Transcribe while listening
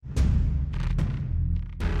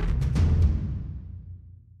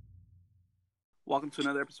Welcome to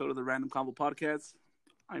another episode of the Random Convo Podcast.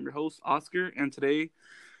 I'm your host, Oscar, and today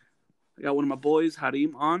I got one of my boys,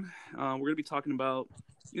 Harim, on. We're going to be talking about,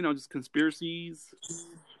 just conspiracies,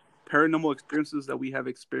 paranormal experiences that we have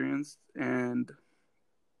experienced, and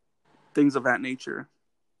things of that nature.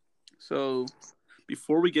 So,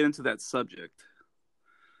 before we get into that subject,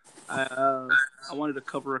 I wanted to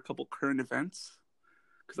cover a couple current events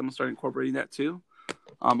because I'm going to start incorporating that too.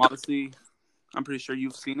 Obviously, I'm pretty sure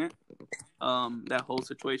you've seen it. That whole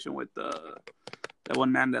situation with that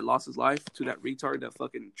one man that lost his life to that retard that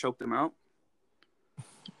fucking choked him out.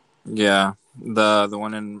 Yeah, the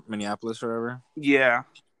one in Minneapolis or whatever. Yeah.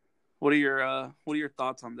 What are your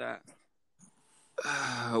thoughts on that?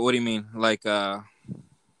 What do you mean? Like thoughts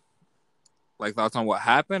on what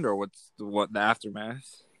happened or what the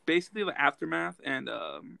aftermath? Basically the aftermath and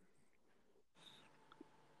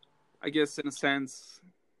I guess in a sense,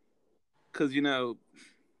 because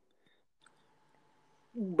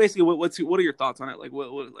basically what are your thoughts on it? Like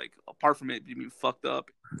what like apart from it being fucked up,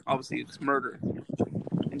 obviously it's murder.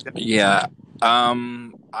 Yeah, I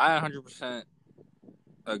 100%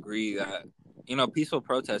 agree that peaceful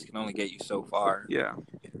protest can only get you so far. Yeah.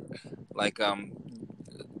 Like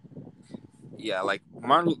like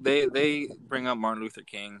Martin, they bring up Martin Luther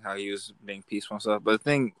King, how he was being peaceful and stuff, but the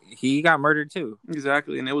thing, he got murdered too.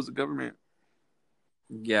 Exactly, and it was the government.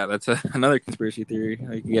 Yeah, that's another conspiracy theory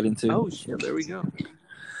you can get into. Oh shit, there we go.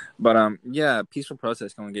 But peaceful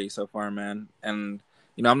protest can only get you so far, man. And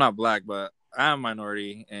I'm not black, but I'm a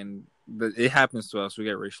minority, and it happens to us. We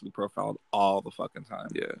get racially profiled all the fucking time.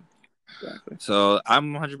 Yeah, exactly. So I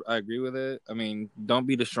agree with it. I mean, don't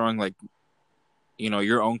be destroying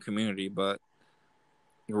your own community, but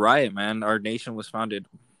riot, man. Our nation was founded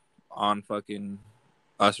on fucking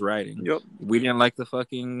us rioting. Yep. We didn't like the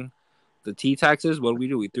tea taxes. What did we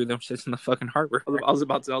do? We threw them shits in the fucking harbor. I was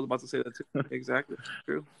about to say that too. Exactly.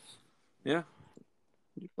 True. Yeah.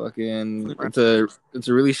 Fucking, it's a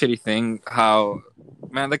really shitty thing how,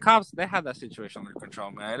 man, the cops, they had that situation under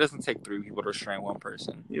control, man. It doesn't take 3 people to restrain one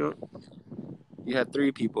person. Yep. You had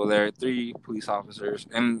 3 people there, 3 police officers,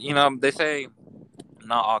 and they say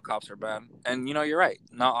not all cops are bad, and you're right,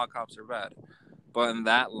 not all cops are bad, but in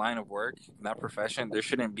that line of work, in that profession, there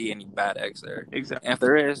shouldn't be any bad eggs there. Exactly. And if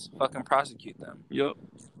there is, fucking prosecute them. Yep.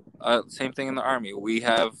 Same thing in the army. We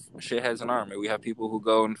have shitheads in the army. We have people who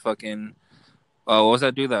go and fucking what was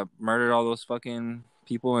that dude that murdered all those fucking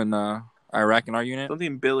people in Iraq in our unit?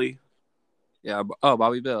 Something Billy. Yeah. Oh,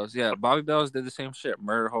 Bobby Bells. Yeah, Bobby Bells did the same shit.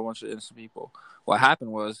 Murdered a whole bunch of innocent people. What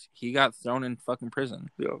happened was he got thrown in fucking prison.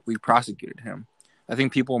 Yeah. We prosecuted him. I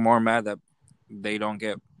think people are more mad that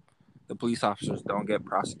the police officers don't get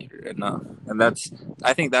prosecuted enough, and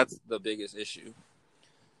I think that's the biggest issue.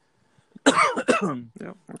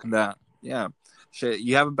 Yeah. Shit,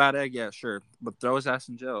 you have a bad egg, yeah, sure, but throw his ass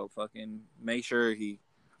in jail. Fucking make sure he,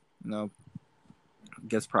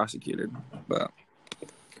 gets prosecuted. But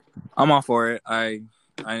I'm all for it.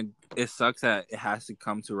 It sucks that it has to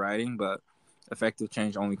come to writing, but effective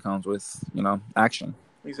change only comes with action.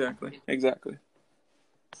 Exactly.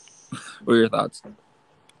 What are your thoughts?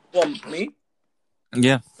 Well, me?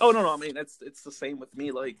 Yeah. Oh no! I mean, it's the same with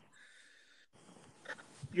me. Like,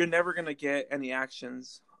 you're never gonna get any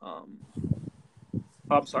actions.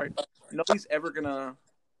 I'm sorry. Nobody's ever gonna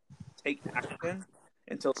take action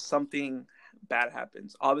until something bad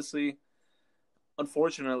happens. Obviously,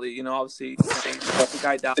 unfortunately, obviously, the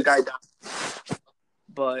guy died.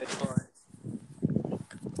 But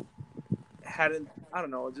hadn't. I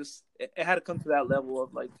don't know. It had to come to that level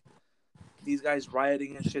of like these guys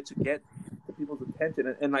rioting and shit to get the people's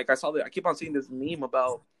attention. And like I keep on seeing this meme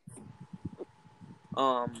about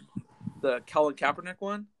the Colin Kaepernick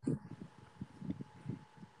one.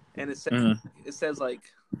 And it says like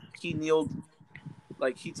he kneeled,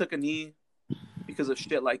 like he took a knee because of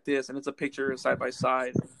shit like this, and it's a picture side by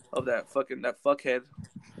side of that fuckhead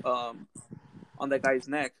on that guy's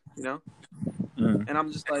neck, And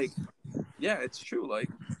I'm just like, yeah, it's true. Like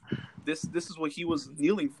this is what he was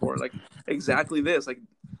kneeling for, like exactly this. Like,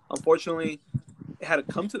 unfortunately, it had to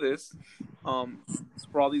come to this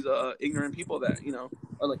for all these ignorant people that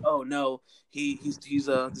are like, oh no, he's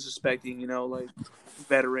disrespecting like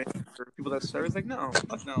veterans or people that serve. It's like, no,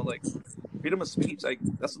 fuck no. Like, freedom of speech, like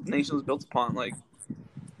that's what the nation is built upon. Like,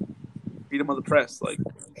 freedom of the press. Like,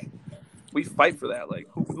 we fight for that. Like,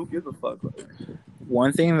 who gives a fuck? Like,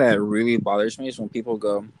 one thing that really bothers me is when people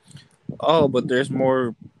go, oh, but there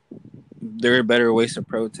are better ways to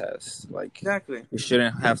protest. Like, exactly, we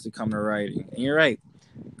shouldn't have to come to writing. And you're right.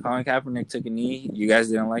 Colin Kaepernick took a knee. You guys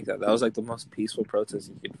didn't like that. That was like the most peaceful protest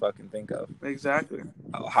you could fucking think of. Exactly.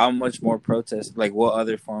 How much more protest? Like, what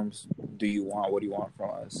other forms do you want? What do you want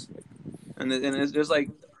from us? And there's like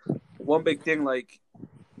one big thing, like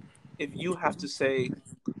if you have to say,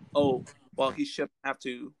 oh, well, he shouldn't have,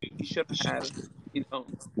 you know,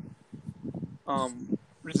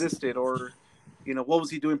 resisted, or, what was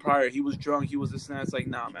he doing prior? He was drunk. He was this and that. It's like,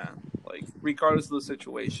 nah, man. Like, regardless of the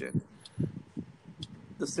situation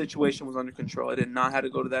was under control. It did not have to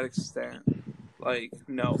go to that extent. Like,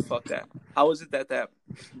 no, fuck that. How is it that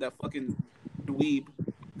fucking dweeb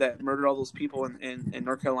that murdered all those people in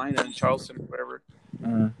North Carolina and Charleston or whatever?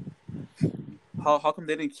 Mm. How come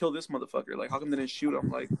they didn't kill this motherfucker? Like, how come they didn't shoot him?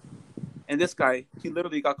 Like, and this guy, he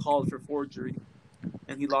literally got called for forgery,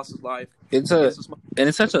 and he lost his life. It's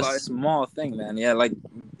such a small thing, man. Yeah, like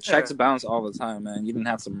checks bounce all the time, man. You didn't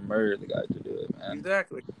have to murder the guy to do it, man.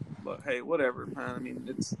 Exactly. But hey, whatever, man. I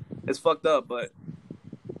mean, it's fucked up, but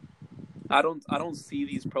I don't see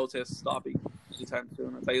these protests stopping anytime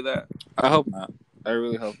soon. I'll tell you that. I hope not. I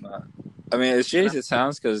really hope not. I mean, as shitty as it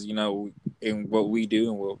sounds, because in what we do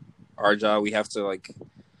and what our job, we have to like.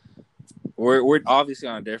 We're obviously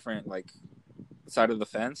on a different like side of the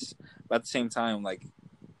fence, but at the same time, like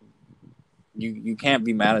you can't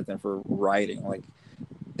be mad at them for rioting. Like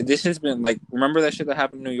this has been like, remember that shit that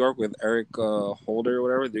happened in New York with Eric Holder or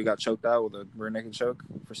whatever? Dude got choked out with a rear naked choke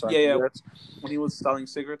for selling cigarettes. When he was selling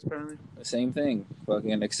cigarettes, apparently. The same thing.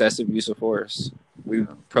 Fucking excessive use of force. We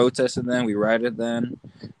protested then. We rioted then.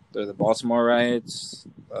 There's the Baltimore riots.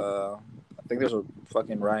 I think there's a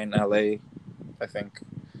fucking riot in LA. I think.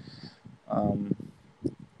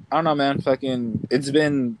 I don't know, man. Fucking, it's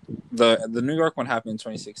been the New York one happened in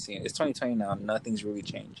 2016. It's 2020 now. Nothing's really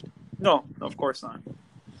changed. No, of course not.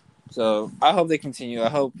 So I hope they continue. I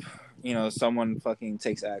hope someone fucking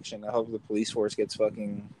takes action. I hope the police force gets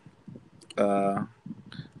fucking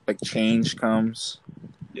like change comes.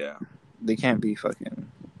 Yeah. They can't be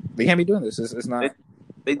doing this. It's not.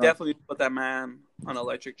 They definitely put that man on an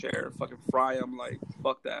electric chair. Fucking fry him. Like,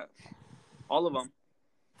 fuck that. All of them.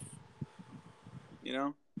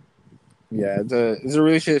 Yeah, it's a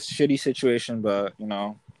really shitty situation, but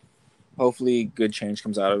hopefully good change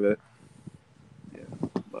comes out of it. Yeah.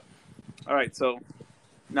 But, all right, so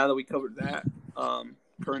now that we covered that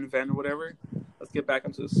current event or whatever, let's get back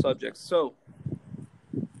into the subject. So,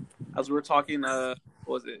 as we were talking, what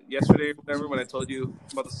was it, yesterday or whatever, when I told you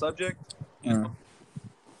about the subject?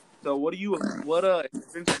 So what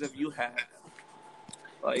experiences have you had?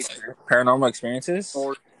 Like paranormal experiences?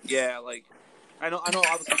 Or like I know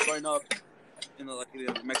obviously growing up in the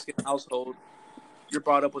Mexican household, you're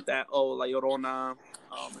brought up with that, La Llorona,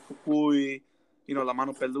 Cucuy, La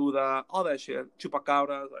Mano Peluda, all that shit,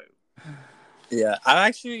 Chupacabra, like. Yeah, I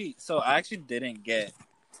actually didn't get.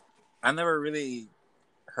 I never really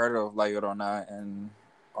heard of La Llorona, and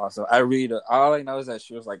also all I know is that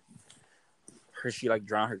she was like, she like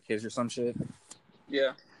drowned her kids or some shit.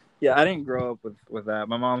 Yeah. Yeah, I didn't grow up with that.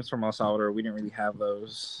 My mom's from El Salvador. We didn't really have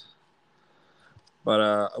those.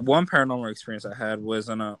 But one paranormal experience I had was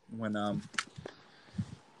when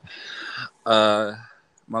my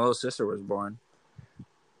little sister was born.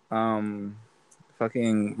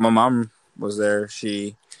 Fucking my mom was there. How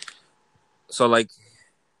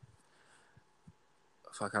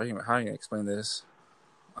do you explain this?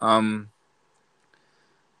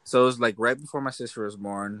 So it was like right before my sister was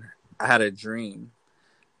born, I had a dream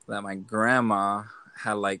that my grandma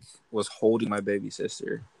was holding my baby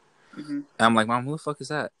sister. Mm-hmm. And I'm like, Mom, who the fuck is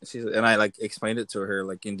that? And I like explained it to her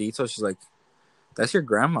like in detail. She's like, that's your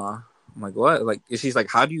grandma. I'm like, what? Like, she's like,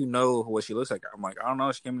 how do you know what she looks like? I'm like, I don't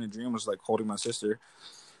know. She came in a dream, was like holding my sister.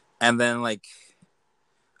 And then like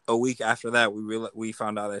a week after that, we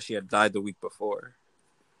found out that she had died the week before.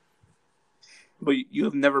 But you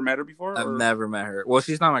have never met her before? I've never met her. Well,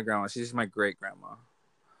 she's not my grandma. She's my great grandma.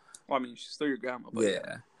 Well, I mean, she's still your grandma. But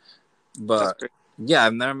yeah. But yeah,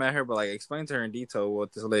 I've never met her. But like, I explained to her in detail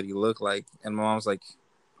what this lady looked like, and my mom was like,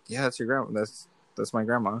 "Yeah, that's your grandma. That's my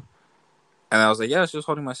grandma." And I was like, "Yeah, she was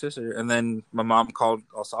holding my sister." And then my mom called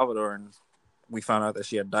El Salvador, and we found out that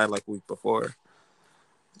she had died like a week before.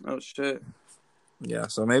 Oh shit. Yeah,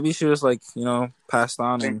 so maybe she was like, passed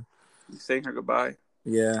on and saying her goodbye.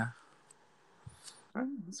 Yeah.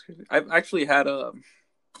 That's crazy. I've actually had a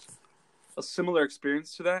similar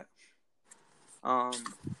experience to that. I'm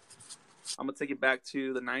gonna take it back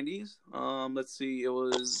to the 90s. Let's see. I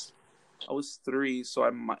was 3, so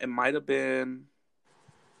it might have been.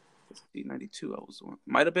 Let's see, 92. I was one.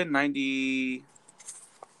 Might have been 90.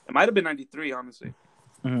 It might have been 93, honestly.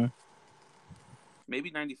 Mm-hmm.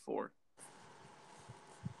 Maybe 94.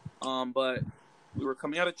 But we were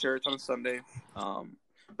coming out of church on a Sunday,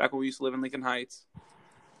 back when we used to live in Lincoln Heights.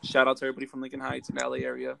 Shout out to everybody from Lincoln Heights in the LA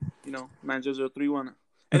area. 90031.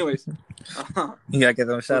 Anyways, You gotta get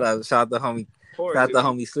them shout out. Shout out the homie. course, Shout out the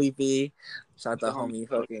homie Sleepy. Shout out the homie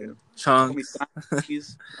fucking Chunks.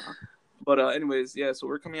 But anyways, yeah. So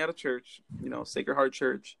we're coming out of church. Sacred Heart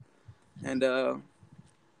Church, and it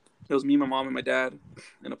was me, my mom, and my dad.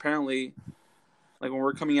 And apparently, like when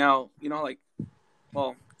we're coming out, when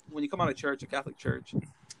you come out of church, a Catholic church,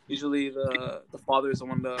 usually the father is the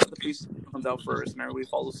one, the priest comes out first, and everybody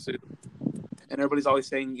follows suit. And everybody's always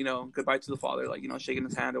saying, goodbye to the father, like, shaking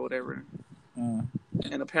his hand or whatever.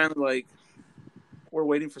 And apparently, like, we're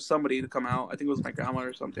waiting for somebody to come out. I think it was my grandma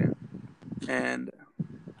or something. And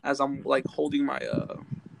as I'm, like, holding my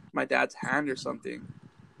dad's hand or something,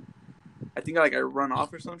 I think I run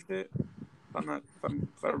off or some shit. If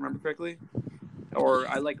I remember correctly. Or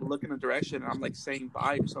I, like, look in a direction, and I'm, like, saying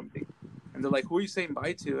bye or something. And they're like, who are you saying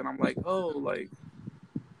bye to? And I'm like, oh, like,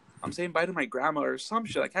 I'm saying bye to my grandma or some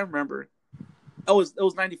shit. I can't remember. Oh, it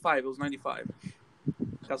was 95. It was 95.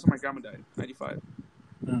 That's when my grandma died. 95.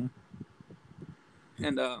 Mm-hmm.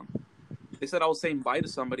 And they said I was saying bye to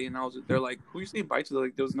somebody, and they're like, who are you saying bye to?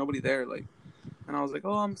 Like, there was nobody there. Like, and I was like,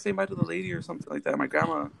 oh, I'm saying bye to the lady or something like that. My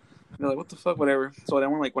grandma. And they're like, what the fuck, whatever. So then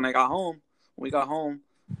when we got home,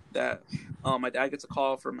 that my dad gets a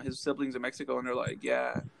call from his siblings in Mexico, and they're like,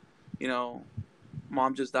 yeah,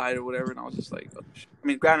 mom just died or whatever. And I was just like, oh, I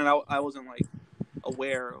mean, granted, I wasn't like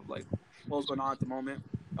aware of like what was going on at the moment.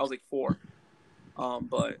 I was like 4.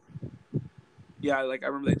 But yeah, like I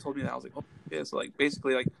remember they told me that. I was like, oh yeah. So like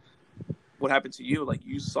basically like what happened to you, like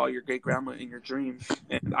you saw your great grandma in your dream,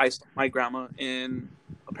 and I saw my grandma in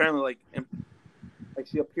apparently like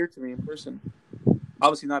she appeared to me in person.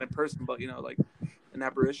 Obviously not in person, but like an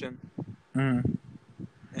apparition. And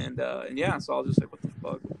yeah, so I was just like, what the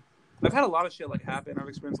fuck? I've had a lot of shit like happen. I've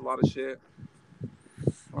experienced a lot of shit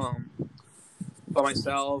by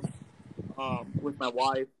myself, with my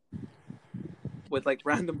wife, with like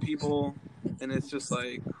random people, and it's just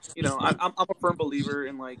like, I'm a firm believer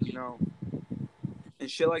in like, and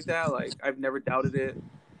shit like that. Like I've never doubted it.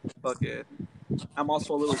 Fuck it. I'm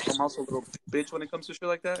also a little bitch when it comes to shit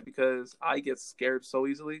like that, because I get scared so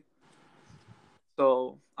easily.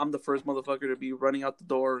 So I'm the first motherfucker to be running out the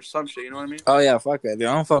door or some shit. You know what I mean? Oh yeah, fuck it. Dude,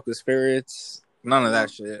 I don't fuck with spirits. None of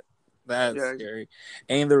that shit. That's scary.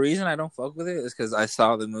 And the reason I don't fuck with it is because I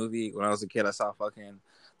saw the movie when I was a kid. I saw fucking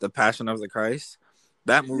The Passion of the Christ.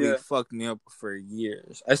 That movie fucked me up for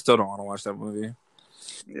years. I still don't want to watch that movie.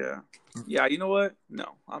 Yeah. You know what?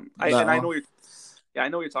 No. I know what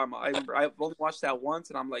you're talking about. I remember I've only watched that once,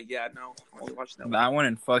 and I'm like, yeah, no, I'm only watching that one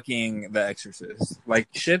and fucking The Exorcist. Like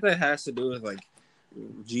shit that has to do with like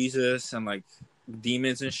Jesus and like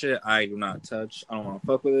demons and shit, I do not touch. I don't want to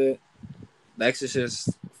fuck with it. The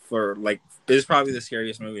Exorcist is probably the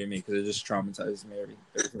scariest movie to me because it just traumatizes me every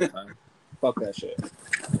single time. Fuck that shit.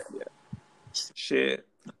 Yeah. Shit.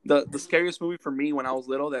 The scariest movie for me when I was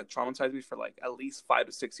little that traumatized me for like at least 5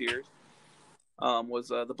 to 6 years was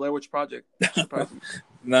the Blair Witch Project.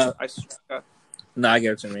 No, I swear. No, I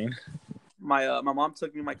get what you mean. My mom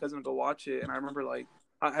took me and my cousin to go watch it, and I remember like,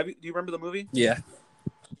 do you remember the movie? Yeah.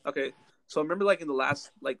 Okay, so I remember like in the last,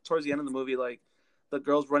 like towards the end of the movie, like the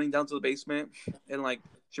girl's running down to the basement, and like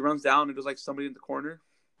she runs down and there's like somebody in the corner.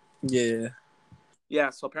 Yeah. Yeah.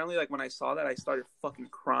 So apparently, like when I saw that, I started fucking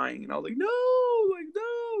crying, and I was like,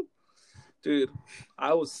 no, dude,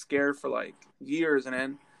 I was scared for like years, and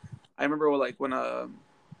then I remember like when I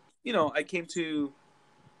came to.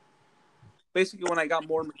 Basically, when I got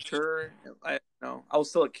more mature, I was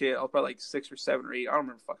still a kid. I was probably like 6 or 7 or 8. I don't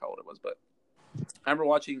remember how old it was, but I remember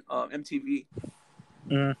watching MTV,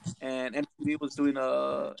 and MTV was doing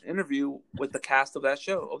a interview with the cast of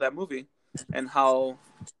that movie, and how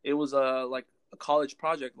it was like a college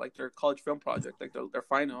project, like their college film project, like their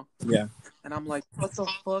final. Yeah. And I'm like, what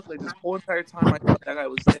the fuck? Like this whole entire time, I thought that guy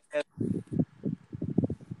was dead.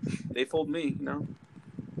 They fooled me,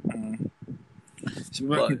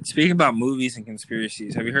 Speaking about movies and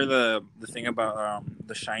conspiracies, have you heard the thing about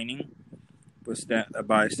The Shining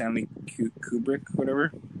by Stanley Kubrick,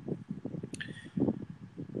 whatever?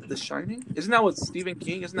 The Shining? Isn't that what Stephen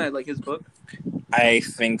King? Isn't that like his book? I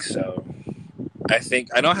think so.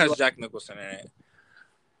 I know it has Jack Nicholson in it.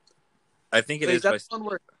 I think it is. Is that the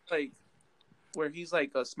one where he's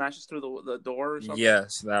like smashes through the door or something?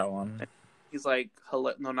 Yes, that one. And he's like,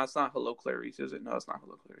 hello. No, that's not Hello Clarice, is it? No, it's not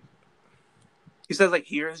Hello Clarice. He says like,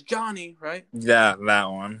 "Here's Johnny," right? Yeah,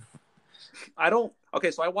 that one.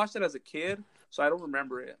 Okay, so I watched it as a kid, so I don't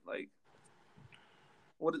remember it. Like,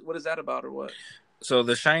 what is that about, or what? So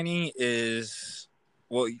The Shining is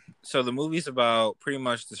well, so the movie's about pretty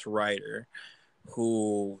much this writer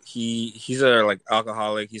who he's a like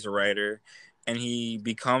alcoholic. He's a writer, and he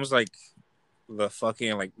becomes like the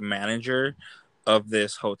fucking like manager of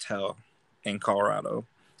this hotel in Colorado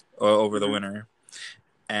over the winter.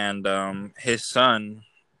 And his son,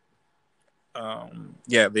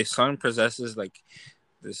 the son possesses like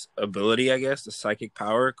this ability, I guess, the psychic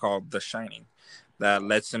power called the Shining, that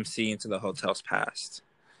lets him see into the hotel's past.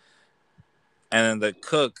 And then the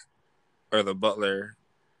cook or the butler,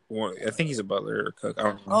 I think he's a butler or cook. I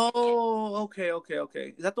don't know. Oh, okay.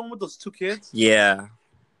 Is that the one with those two kids? Yeah.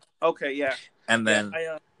 Okay, yeah. And then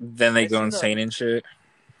then they go insane and shit.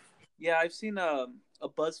 Yeah, I've seen a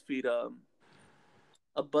BuzzFeed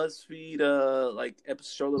like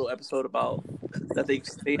short little episode about that they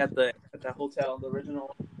stay at the hotel, the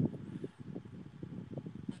original.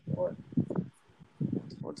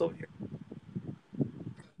 What's over here?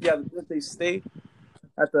 Yeah, they stay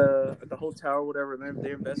at the hotel or whatever, and then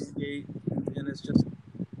they investigate, and it's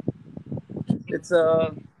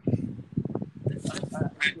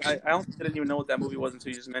I didn't even know what that movie was until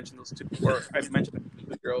you just mentioned those two, or I mentioned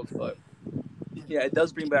the girls, but yeah, it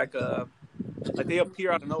does bring back like they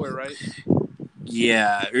appear out of nowhere, right?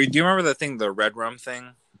 Yeah. Do you remember the thing, the red rum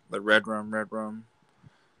thing? The red rum?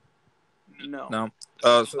 No.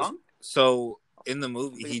 So in the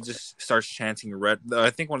movie, he just starts chanting red. I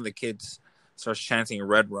think one of the kids starts chanting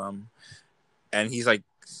red rum, and he's like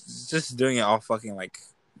just doing it all fucking like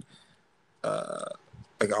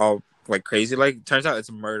all like crazy. Like turns out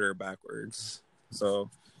it's murder backwards. So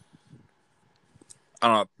I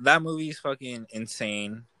don't know. That movie's fucking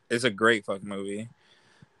insane. It's a great fucking movie,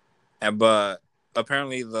 but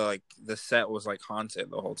apparently the set was like haunted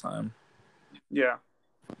the whole time. Yeah.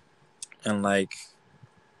 And like,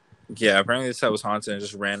 yeah, apparently the set was haunted and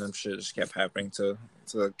just random shit just kept happening to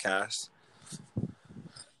the cast.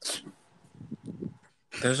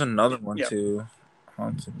 There's another one too.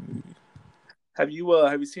 Haunted movie. Have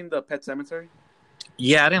you seen the Pet Sematary?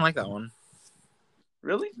 Yeah, I didn't like that one.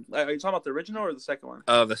 Really? Are you talking about the original or the second one?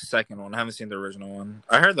 The second one. I haven't seen the original one.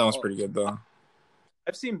 I heard that one's pretty good though.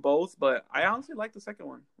 I've seen both, but I honestly like the second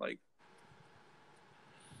one. Like,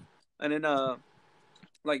 and then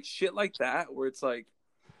like shit like that where it's like,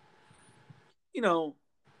 you know,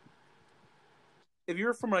 if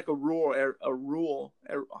you're from like a rural,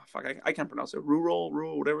 fuck, I can't pronounce it. Rural,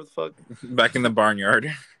 whatever the fuck. Back in the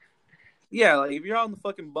barnyard. Yeah, like if you're out in the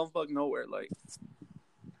fucking bumfuck nowhere, like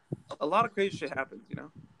a lot of crazy shit happens, you know.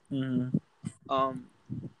 Mm-hmm.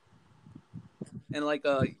 And like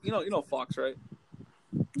you know Fox, right?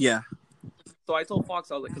 Yeah. So I told Fox,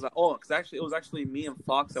 I was like, because it was actually me and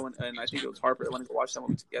Fox that went, and I think it was Harper that went to go watch that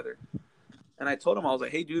movie together. And I told him, I was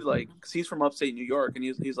like, hey dude, like, cause he's from upstate New York, and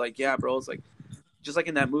he's like, yeah, bro, it's like just like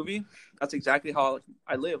in that movie, that's exactly how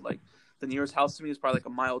I live. Like the nearest house to me is probably like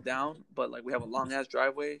a mile down, but like we have a long ass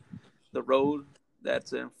driveway. The road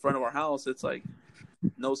that's in front of our house, it's like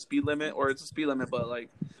no speed limit, or it's a speed limit, but like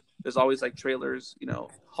there's always like trailers, you know,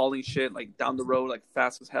 hauling shit like down the road like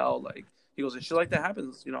fast as hell. Like he goes, and shit like that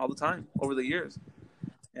happens, you know, all the time over the years.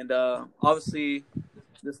 And obviously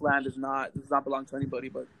this land does not belong to anybody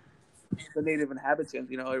but the native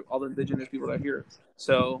inhabitants, you know, all the indigenous people that are here.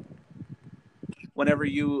 So whenever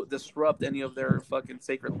you disrupt any of their fucking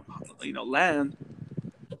sacred, you know, land,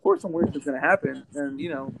 of course some weird shit's gonna happen. And you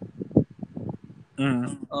know,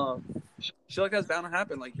 shit like that's bound to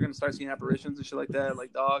happen. Like you're gonna start seeing apparitions and shit like that,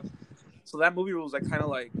 like dogs. So that movie was like kind of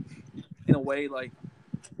like, in a way, like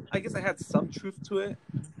I guess I had some truth to it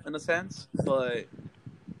in a sense, but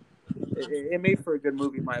it made for a good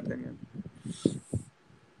movie in my opinion.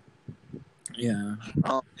 Yeah.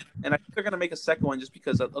 And I think they're gonna make a second one just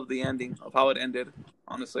because of the ending, of how it ended.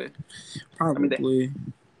 Honestly, probably. I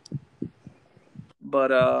mean,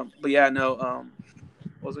 but yeah, no.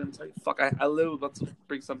 What was I gonna tell you? Fuck, I literally was about to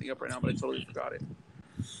bring something up right now, but I totally forgot it.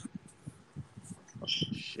 Oh,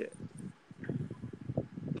 shit.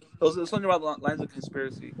 It was something about lines of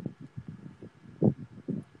conspiracy.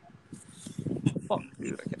 Fuck,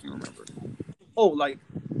 dude, I can't even remember. Oh, like,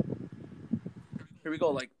 here we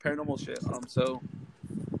go, like paranormal shit.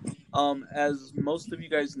 As most of you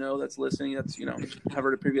guys know that's listening, that's, you know, have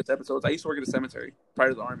heard of previous episodes, I used to work at a cemetery prior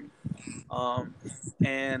to the Army.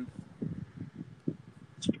 And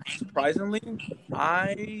surprisingly,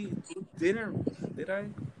 did I?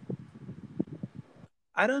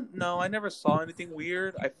 I don't know. I never saw anything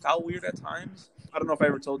weird. I felt weird at times. I don't know if I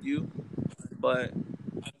ever told you, but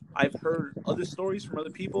I've heard other stories from other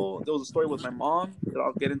people. There was a story with my mom that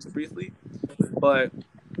I'll get into briefly, but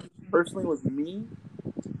personally with me,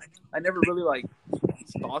 I never really like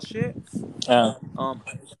saw shit.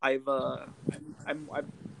 I've I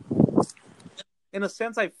in a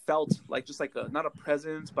sense, I felt like just like a not a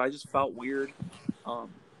presence, but I just felt weird. Um,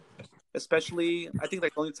 Especially, I think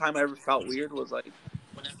like the only time I ever felt weird was like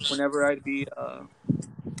whenever I'd be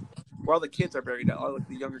where all the kids are buried at, all like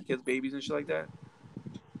the younger kids, babies and shit like that.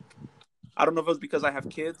 I don't know if it was because I have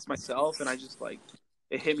kids myself and I just like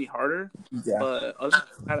it hit me harder, Yeah. but other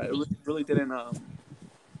than that, it really didn't.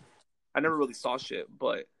 I never really saw shit,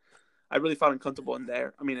 but I really felt uncomfortable in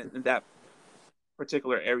there. I mean, in that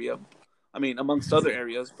particular area. I mean, amongst other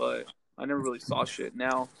areas, but I never really saw shit.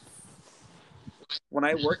 Now, when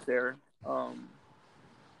I worked there,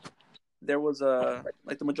 there was a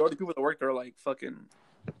like the majority of people that worked there are like fucking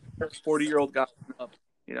 40-year-old guys up.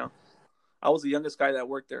 You know, I was the youngest guy that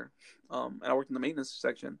worked there, and I worked in the maintenance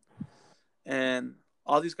section, and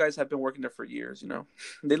all these guys have been working there for years. You know,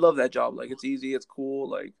 they love that job. Like it's easy, it's cool,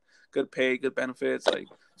 like good pay, good benefits. Like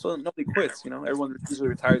so nobody quits. You know, everyone usually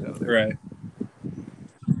retires out of there. Right.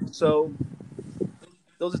 So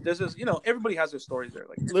there's just everybody has their stories there.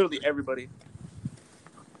 Like literally everybody.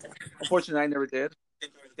 Unfortunately, I never did.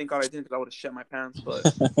 Thank God I didn't because I would have shit my pants. But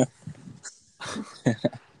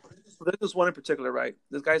there's this one in particular, right?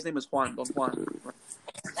 This guy's name is Juan, Don Juan. Right?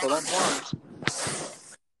 So Don Juan,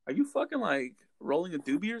 are you fucking like rolling a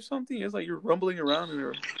doobie or something? It's like you're rumbling around and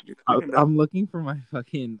you're I'm looking for my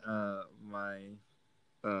fucking my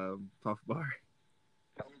puff bar.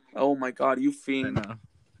 Oh my God, you I fiend! know.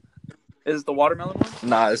 Is it the watermelon one?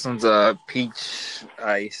 Nah, this one's a peach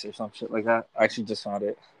ice or some shit like that. I actually just found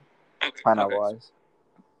it. Pineapple ice.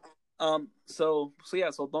 So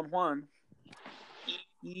Don Juan,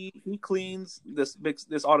 he cleans this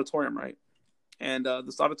auditorium, right? And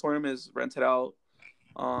this auditorium is rented out.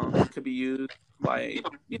 It could be used by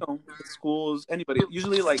schools, anybody.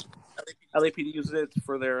 Usually, like LAPD uses it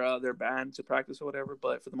for their band to practice or whatever.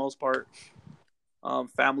 But for the most part,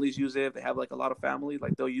 families use it. If they have like a lot of family,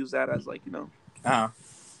 like they'll use that as like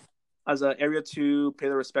as an area to pay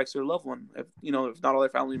their respects to their loved one. If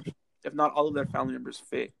not all of their family members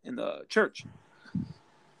fit in the church.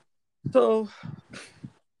 So,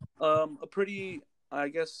 a pretty, I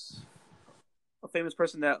guess, a famous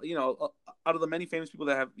person that out of the many famous people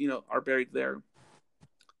that have are buried there,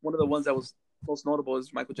 one of the ones that was most notable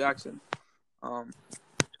is Michael Jackson.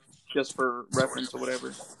 Just for reference or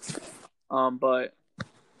whatever. But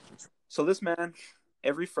so this man,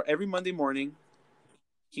 every Monday morning,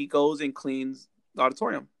 he goes and cleans the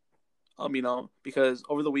auditorium. Because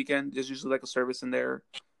over the weekend there's usually like a service in there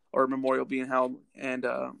or a memorial being held, and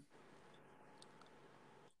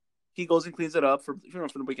he goes and cleans it up for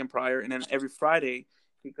the weekend prior, and then every Friday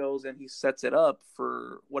he goes and he sets it up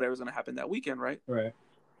for whatever's going to happen that weekend, right? Right.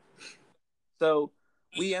 So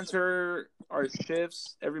we enter our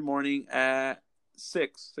shifts every morning at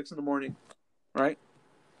 6 in the morning, right?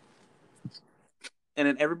 And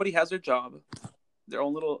then everybody has their job, their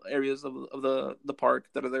own little areas of the park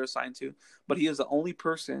that they're assigned to. But he is the only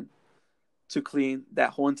person to clean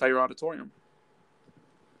that whole entire auditorium.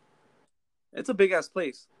 It's a big ass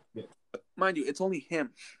place. Yeah. Mind you, it's only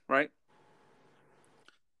him, right?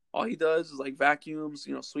 All he does is like vacuums,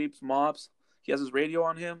 sweeps, mops. He has his radio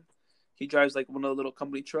on him. He drives like one of the little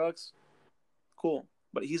company trucks. Cool.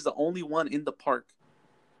 But he's the only one in the park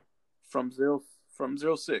from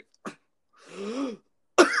 06.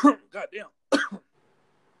 God damn.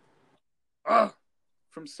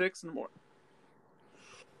 From 6 in the morning.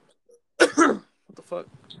 What the fuck?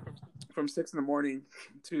 From 6 in the morning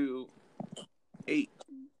to 8.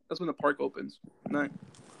 That's when the park opens. 9.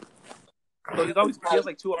 So he has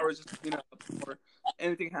like 2 hours just to clean up before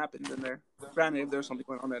anything happens in there. Granted, if there's something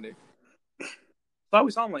going on that day. So I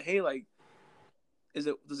always saw him like, hey, like,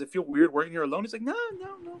 does it feel weird working here alone? He's like, no.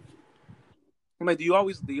 I'm like, do you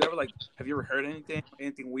ever like, have you ever heard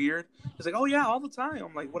anything weird? He's like, oh yeah, all the time.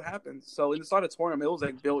 I'm like, what happened? So in this auditorium, it was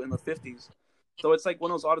like built in the 50s. So it's like one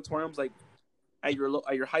of those auditoriums like at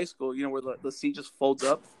your high school, where the seat just folds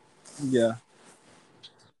up. Yeah.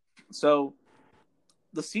 So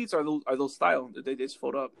the seats are those style. They just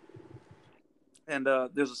fold up. And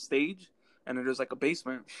there's a stage, and then there's like a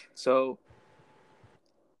basement. So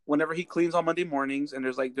whenever he cleans on Monday mornings, and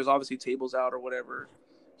there's obviously tables out or whatever,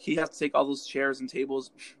 he has to take all those chairs and tables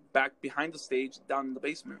back behind the stage down in the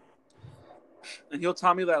basement. And he'll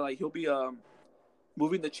tell me that like he'll be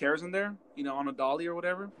moving the chairs in there, on a dolly or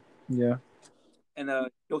whatever. Yeah. And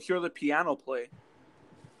you'll hear the piano play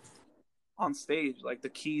on stage, like the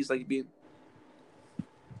keys like being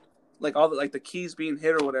like all the like the keys being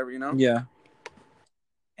hit or whatever, Yeah.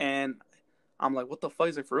 And I'm like, what the fuck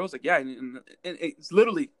is it for real? It's like, yeah, and it's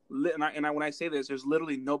literally, and I when I say this, there's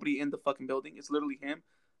literally nobody in the fucking building. It's literally him.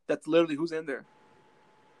 That's literally who's in there.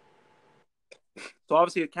 So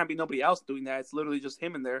obviously it can't be nobody else doing that. It's literally just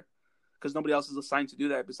him in there because nobody else is assigned to do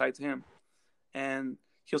that besides him. And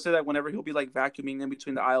he'll say that whenever he'll be like vacuuming in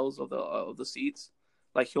between the aisles of the seats,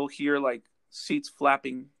 like he'll hear like seats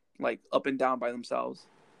flapping like up and down by themselves.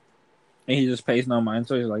 And he just pays no mind,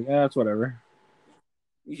 so he's like, yeah, it's whatever.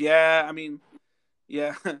 Yeah, I mean,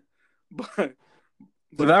 yeah, but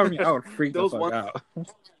So that would mean I would freak there the was fuck one. out.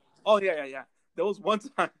 Oh yeah. There was one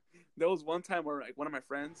time. There was one time where like one of my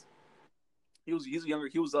friends, he's younger.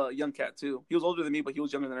 He was a young cat too. He was older than me, but he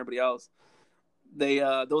was younger than everybody else.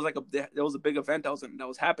 There was a big event that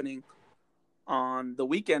was happening on the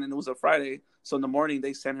weekend, and it was a Friday. So in the morning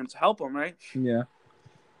they sent him to help him, right? Yeah.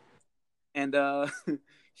 And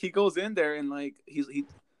he goes in there and like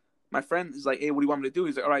my friend is like, hey, what do you want me to do?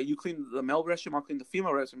 He's like, all right, you clean the male restroom, I'll clean the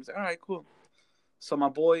female restroom. He's like, all right, cool. So my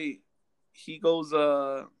boy, he goes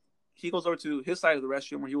over to his side of the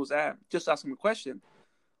restroom where he was at, just to ask him a question.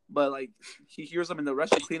 But like he hears him in the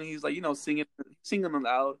restroom cleaning, he's like, singing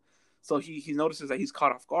aloud. So he notices that he's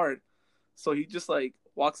caught off guard. So he just like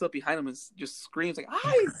walks up behind him and just screams like,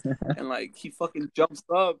 "Ay!" And like he fucking jumps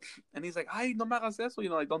up and he's like, "Ay, no me hagas eso,"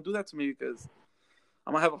 like don't do that to me because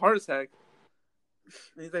I'm gonna have a heart attack.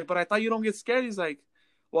 And he's like, "But I thought you don't get scared." He's like,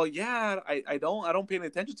 "Well, yeah, I don't pay any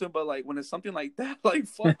attention to him, but like when it's something like that, like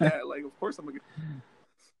fuck that, like of course I'm gonna."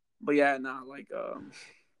 But yeah, nah, like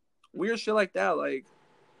weird shit like that, like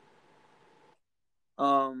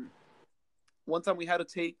um one time we had to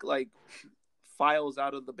take like files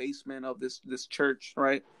out of the basement of this church,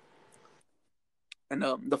 right? And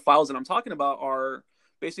the files that I'm talking about are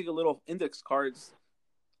basically little index cards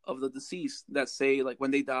of the deceased that say like when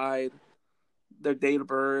they died, their date of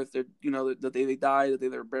birth, their the day they died, the day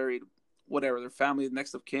they're buried, whatever, their family,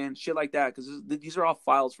 next of kin, shit like that. Because these are all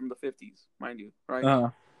files from the 50s, mind you,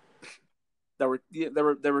 right? That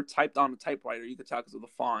were typed on a typewriter. You could tell because of the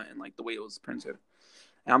font and like the way it was printed.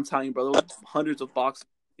 And I'm telling you, bro, there was hundreds of boxes,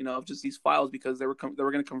 of just these files because they were going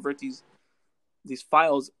to convert these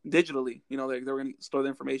files digitally. They were going to store the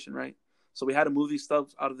information, right? So we had to move these stuff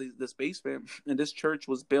out of this basement. And this church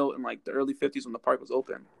was built in like the early 50s when the park was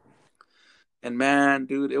open. And man,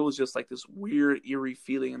 dude, it was just like this weird, eerie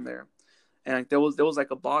feeling in there. And like, there was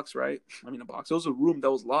like a box, right? I mean, a box. It was a room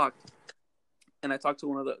that was locked. And I talked to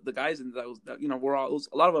one of the guys, and we're all, it was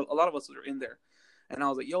a lot of us are in there. And I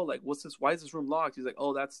was like, yo, like, what's this? Why is this room locked? He's like,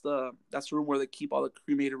 oh, that's the room where they keep all the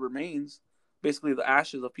cremated remains, basically the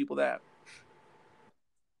ashes of people that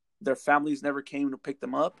their families never came to pick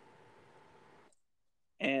them up,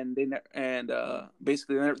 and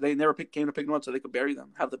basically they never came to pick them up so they could bury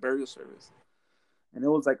them, have the burial service. And it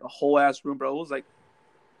was like a whole ass room, bro. It was like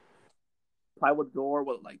plywood door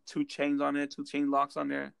with like two chains on it, two chain locks on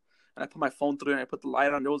there. And I put my phone through it and I put the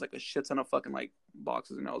light on. There was like a shit ton of fucking like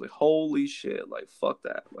boxes, and I was like, holy shit, like fuck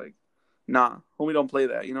that, like nah, homie, don't play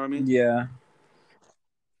that. You know what I mean? Yeah.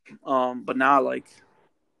 But now like,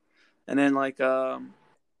 and then like in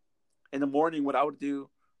the morning, what I would do,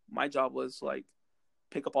 my job was like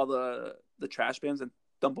pick up all the trash bins and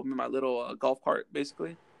dump them in my little golf cart,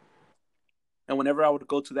 basically. And whenever I would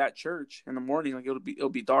go to that church in the morning, like it'll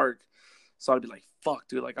be dark, so I'd be like, "Fuck,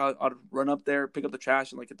 dude!" Like I'd run up there, pick up the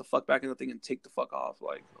trash, and like get the fuck back in the thing and take the fuck off.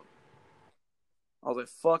 Like I was like,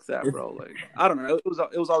 "Fuck that, bro!" Like I don't know.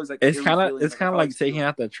 It was always like it's kind of like taking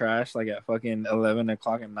out the trash like at fucking 11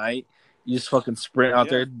 o'clock at night. You just fucking sprint out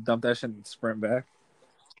there, dump that shit, and sprint back.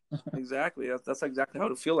 Exactly. That's exactly how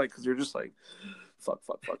it feel like because you're just like, fuck,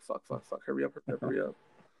 hurry up.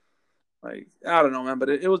 Like I don't know, man, but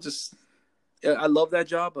it was just. I love that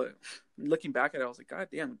job, but looking back at it, I was like, God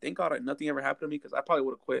damn, thank God nothing ever happened to me because I probably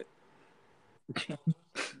would have quit.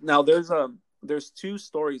 Now there's two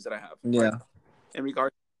stories that I have. Yeah. Right, in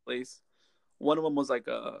regards to the place. One of them was like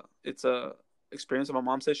it's a experience that my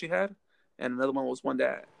mom said she had, and another one was one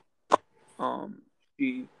that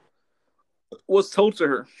she was told to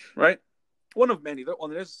her. Right, one of many.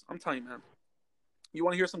 I'm telling you, man. You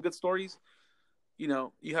want to hear some good stories?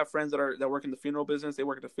 You have friends that work in the funeral business. They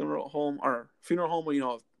work at a funeral home or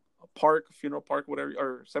a park, funeral park, whatever,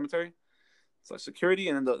 or cemetery. It's like security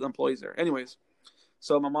and then the employees there. Anyways,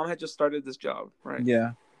 so my mom had just started this job, right?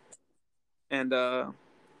 Yeah. And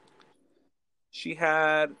she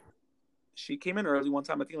came in early one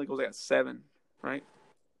time. I think like it was like at 7, right?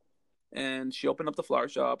 And she opened up the flower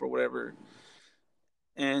shop or whatever.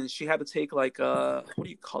 And she had to take like what do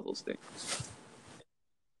you call those things?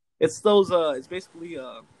 It's those it's basically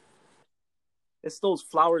it's those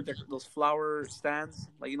flower stands,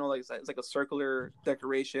 like like it's like a circular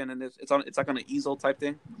decoration, and it's like on an easel type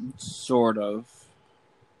thing. Sort of.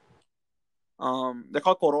 They're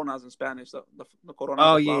called coronas in Spanish. The coronas.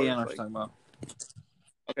 Oh the yeah, flowers, I know what you're talking about.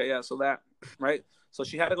 Okay, yeah. So that right? So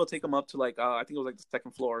she had to go take him up to like I think it was like the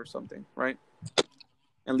second floor or something, right?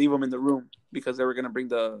 And leave him in the room because they were gonna bring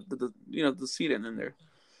the the seat in there.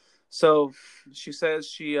 So she says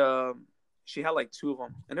she had like two of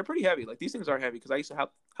them, and they're pretty heavy. Like these things are heavy because I used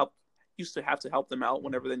to have to help them out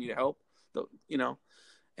whenever they needed help,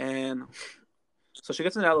 and so she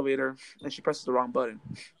gets in the elevator and she presses the wrong button,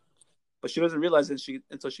 but she doesn't realize it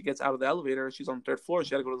until she gets out of the elevator. She's on the third floor.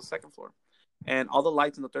 She had to go to the second floor, and all the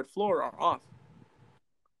lights on the third floor are off,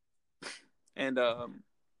 and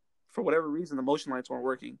for whatever reason the motion lights weren't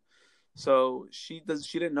working. So she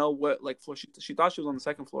didn't know what like floor she thought she was on the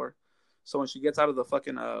second floor. So when she gets out of the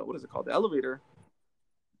fucking what is it called, the elevator,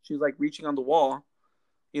 she's like reaching on the wall,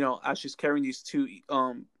 as she's carrying these two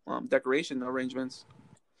decoration arrangements,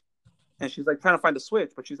 and she's like trying to find a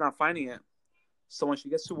switch, but she's not finding it. So when she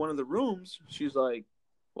gets to one of the rooms, she's like,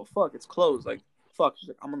 "Well, fuck, it's closed." Like, fuck, she's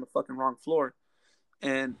like, "I'm on the fucking wrong floor,"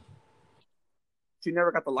 and she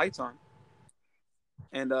never got the lights on.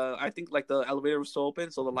 And I think like the elevator was still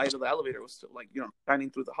open, so the light of the elevator was still like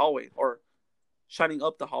shining through the hallway or shining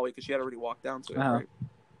up the hallway because she had already walked down to it, right?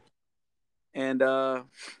 And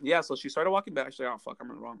yeah, so she started walking back. She's like, "Oh fuck,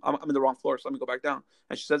 I'm in the wrong floor, so let me go back down."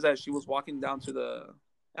 And she says that she was walking down to the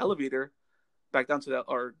elevator, back down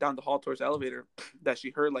to down the hall towards the elevator, that she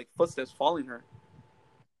heard like footsteps following her,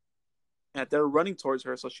 and they're running towards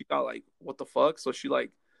her. So she got like, "What the fuck?" So she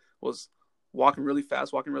like was walking really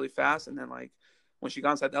fast, and then like when she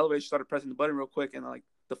got inside the elevator, she started pressing the button real quick, and like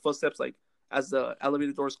the footsteps, like as the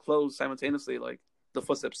elevator doors closed simultaneously, like the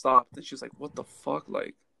footsteps stopped, and she's like, "What the fuck?"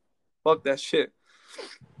 Like, fuck that shit.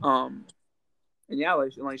 And yeah,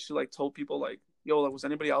 like she like told people like, "Yo, like, was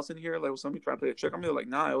anybody else in here? Like, was somebody trying to play a trick on me?" They're like,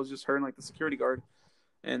 "Nah, it was just her and like the security guard."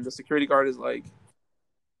 And the security guard is like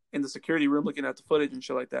in the security room looking at the footage and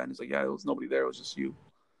shit like that. And he's like, "Yeah, it was nobody there. It was just you."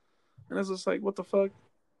 And it's just like, what the fuck?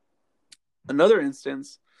 Another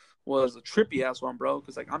instance was a trippy ass one, bro.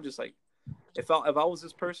 Because like I'm just like, if I was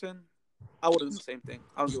this person, I would have done the same thing.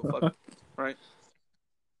 I don't give a fuck, right?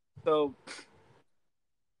 So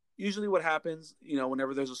usually, what happens,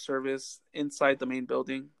 whenever there's a service inside the main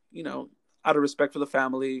building, out of respect for the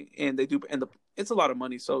family, and they do, and it's a lot of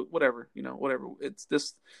money, so whatever, whatever. It's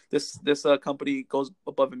this company goes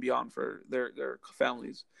above and beyond for their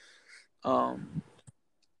families. Um,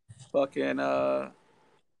 fucking there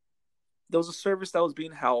was a service that was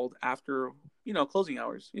being held after closing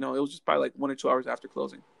hours. It was just by like 1 or 2 hours after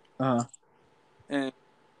closing. And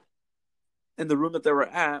in the room that they were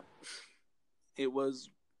at, it was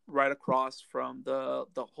right across from the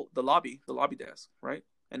lobby desk, right?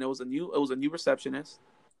 And it was a new receptionist,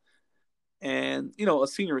 and a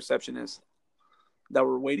senior receptionist that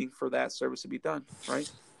were waiting for that service to be done, right?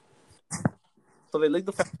 So they leave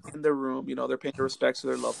the family in their room. They're paying their respects to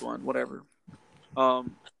their loved one, whatever.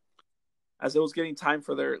 As it was getting time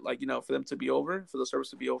for their for them to be over, for the service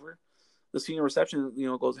to be over, the senior receptionist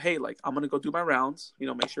goes, "Hey, like I'm gonna go do my rounds.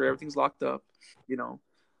 Make sure everything's locked up. The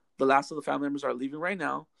last of the family members are leaving right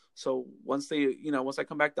now. So once I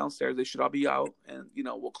come back downstairs, they should all be out, and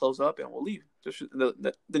we'll close up and we'll leave."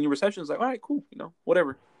 The new reception is like, "All right, cool,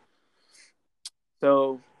 whatever."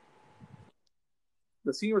 So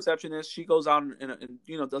the senior receptionist, she goes out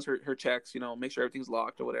and does her checks, make sure everything's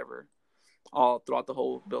locked or whatever, all throughout the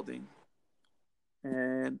whole building.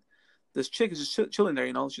 And this chick is just chilling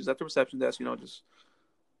there, she's at the reception desk, just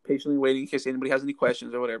patiently waiting in case anybody has any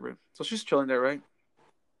questions or whatever. So she's chilling there, right?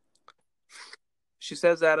 She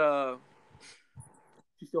says that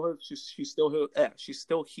she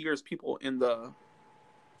still hears people in the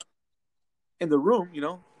room,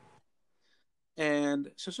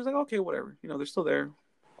 and so she's like, "Okay, whatever, they're still there,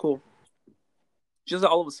 cool." Just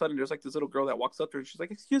all of a sudden, there's like this little girl that walks up to her, and she's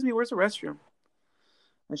like, "Excuse me, where's the restroom?"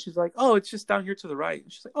 And she's like, "Oh, it's just down here to the right." And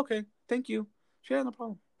she's like, "Okay, thank you." She had no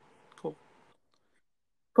problem. Cool.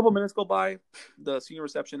 A couple minutes go by, the senior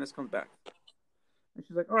receptionist comes back, and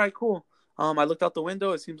she's like, "All right, cool. I looked out the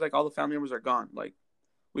window. It seems like all the family members are gone. Like,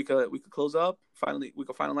 we could close up. Finally, we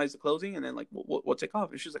could finalize the closing, and then like we'll take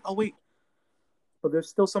off." And she's like, "Oh wait, but there's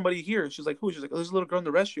still somebody here." And she's like, "Who?" She's like, "Oh, there's a little girl in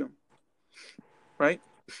the restroom." Right?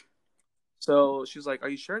 So she's like, "Are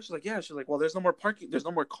you sure?" She's like, "Yeah." She's like, "Well, there's no more parking. There's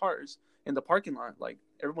no more cars in the parking lot. Like,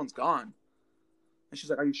 everyone's gone." And she's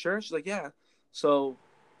like, "Are you sure?" She's like, "Yeah." So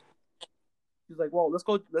she's like, "Well,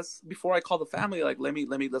 let's before I call the family, like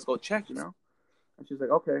let's go check, And she's like,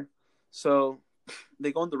 "Okay." So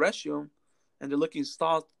they go in the restroom, and they're looking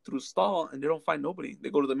stall through stall, and they don't find nobody. They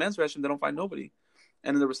go to the men's restroom, they don't find nobody.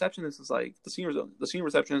 And then the receptionist is like, the senior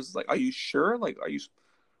receptionist is like, "Are you sure? Like, are you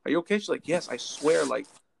okay?" She's like, "Yes, I swear. Like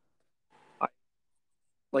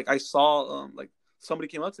I saw like somebody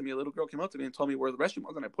came up to me, a little girl came up to me and told me where the restroom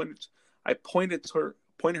was, and I pointed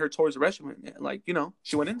her towards the restroom, and like, you know,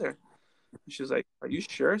 she went in there. And she was like, "Are you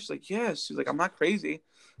sure?" She's like, "Yes." She's like, "I'm not crazy."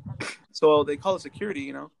 So they call it security,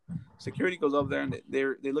 you know. Security goes over there and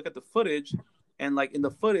they look at the footage, and like in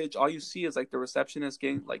the footage, all you see is like the receptionist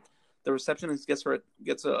getting like the receptionist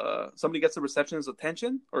somebody gets the receptionist's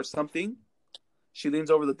attention or something. She leans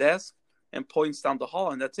over the desk and points down the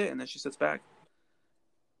hall, and that's it. And then she sits back.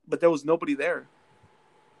 But there was nobody there.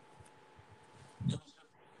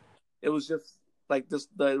 It was just like this.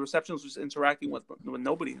 The receptionist was interacting with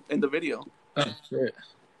nobody in the video. Oh shit.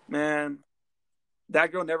 Man,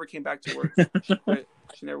 that girl never came back to work. She quit.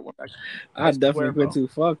 She never went back. I definitely quit too.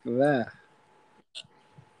 Fuck that.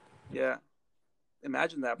 Yeah.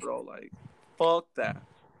 Imagine that, bro. Like, fuck that.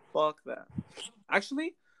 Fuck that.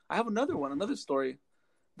 Actually, I have another story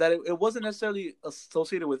that it wasn't necessarily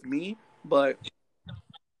associated with me, but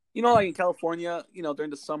you know, like in California, you know,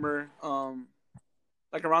 during the summer,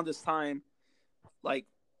 like around this time, like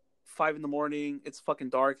 5 a.m, it's fucking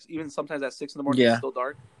dark. Even sometimes at 6 a.m, it's still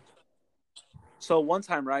dark. So one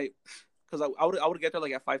time, right? Because I would get there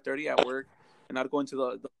like at 5:30 at work, and I'd go into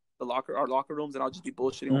our locker rooms, and I'll just be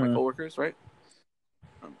bullshitting with my coworkers, right?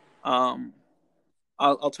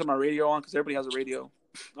 I'll turn my radio on because everybody has a radio.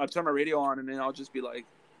 I'll turn my radio on, and then I'll just be like,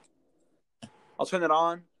 I'll turn it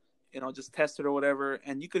on, and I'll just test it or whatever,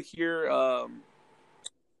 and you could hear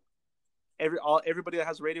everybody that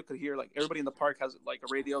has a radio could hear, like everybody in the park has like a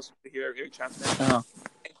radio, so you could hear every transmission,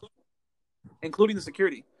 including the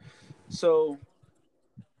security. So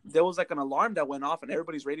there was like an alarm that went off, and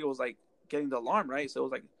everybody's radio was like getting the alarm, right? So it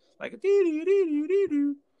was like a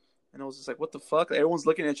dee-dee-dee-dee-dee-dee. And I was just like, what the fuck? Everyone's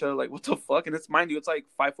looking at each other like, what the fuck? And it's, mind you, it's like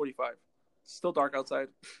 5:45. It's still dark outside.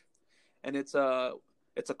 And it's a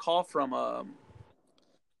call from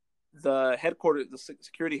the headquarters, the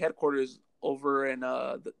security headquarters over in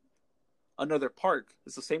another park.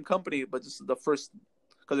 It's the same company, but just the first,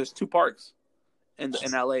 because there's 2 parks in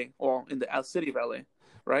LA, or in the city of LA,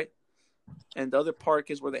 right? And the other park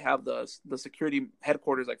is where they have the security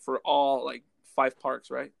headquarters, like for all like 5 parks,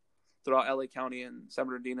 right? Throughout LA County and San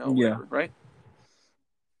Bernardino, whatever, right?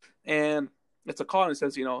 And it's a call, and it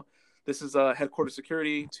says, you know, this is a headquarters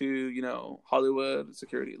security to, you know, Hollywood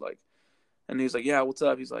security, like. And he's like, yeah, what's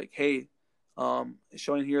up? He's like, hey, it's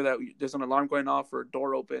showing here that there's an alarm going off or a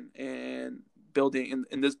door open in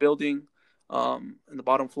this building, in the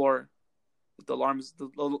bottom floor. The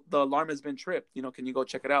alarm has been tripped. You know, can you go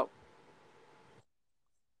check it out?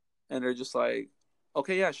 And they're just like,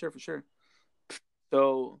 okay, yeah, sure, for sure.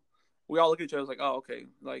 So we all look at each other like, oh, okay,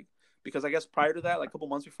 like, because I guess prior to that, like a couple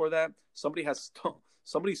months before that, somebody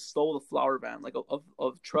stole the flower van, like a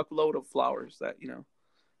truckload of flowers that, you know,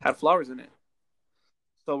 had flowers in it.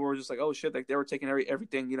 So we were just like, oh shit, like they were taking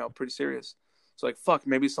everything, you know, pretty serious. So like, fuck,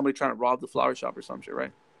 maybe somebody trying to rob the flower shop or some shit,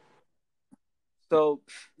 right? So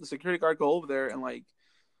the security guard go over there, and like,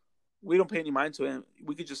 we don't pay any mind to him.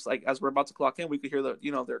 We could just, like, as we're about to clock in, we could hear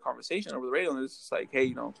their conversation over the radio, and it's just like, hey,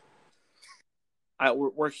 you know,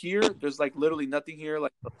 we're here. There's like literally nothing here.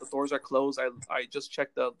 Like the doors are closed. I just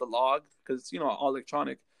checked the log because it's, you know, all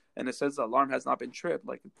electronic, and it says the alarm has not been tripped.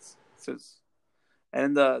 Like it says,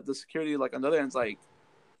 and the security, like, on the other end's like,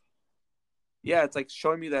 yeah, it's like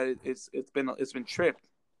showing me that it's been tripped.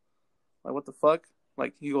 Like, what the fuck?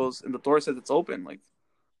 Like, he goes, and the door says it's open. Like,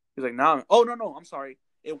 he's like, nah. Oh no, I'm sorry.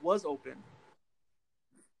 It was open,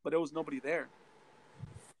 but there was nobody there.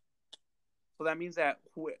 So that means that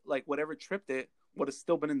whatever tripped it would have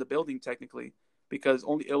still been in the building technically, because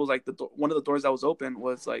only it was like one of the doors that was open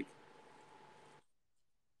was like,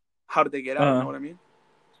 how did they get out? You know what I mean?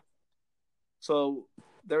 So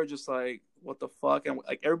they were just like, what the fuck? And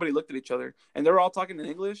like everybody looked at each other, and they were all talking in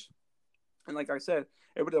English. And like I said,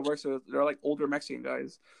 everybody that works there, they're like older Mexican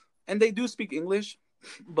guys, and they do speak English,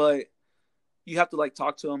 but you have to like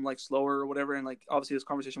talk to them like slower or whatever. And like obviously this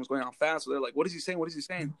conversation was going on fast, so they're like, what is he saying? What is he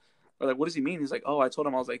saying? Or like, what does he mean? He's like, oh, I told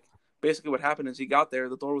him. I was like, basically what happened is he got there,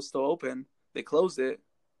 the door was still open, they closed it,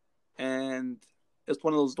 and it's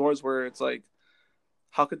one of those doors where it's like,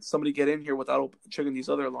 how could somebody get in here without triggering these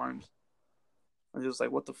other alarms? I'm just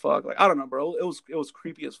like, what the fuck? Like, I don't know, bro. It was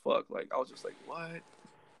creepy as fuck. Like, I was just like, what?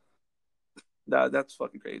 That's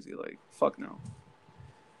fucking crazy. Like, fuck no.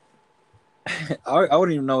 I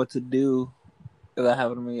wouldn't even know what to do if that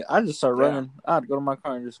happened to me. I'd just start running. I'd go to my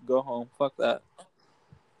car and just go home. Fuck that.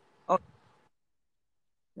 Oh,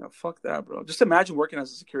 yeah, fuck that, bro. Just imagine working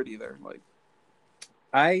as a security there. Like,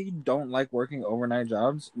 I don't like working overnight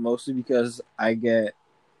jobs, mostly because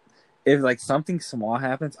if like something small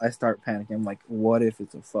happens, I start panicking. I'm like, what if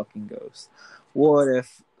it's a fucking ghost? What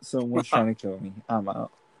if someone's trying to kill me? I'm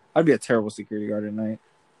out. I'd be a terrible security guard at night.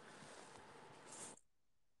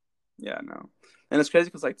 Yeah, no. And it's crazy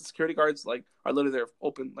because like the security guards like are literally they're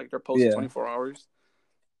open, like they're posted Yeah. 24 hours.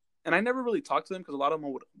 And I never really talked to them because a lot of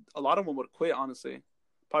them would quit, honestly,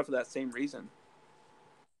 probably for that same reason.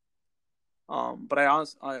 But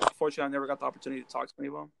unfortunately I never got the opportunity to talk to any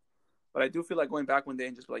of them. But I do feel like going back one day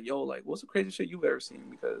and just be like, yo, like what's the craziest shit you've ever seen?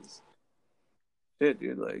 Because shit,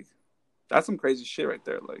 dude, like that's some crazy shit right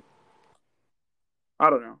there. Like I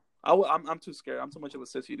don't know. I'm too scared. I'm too much of a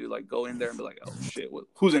sissy to like go in there and be like, oh shit,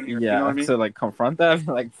 who's in here? You know what Yeah, I mean? to like confront that,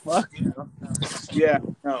 like fuck, Yeah,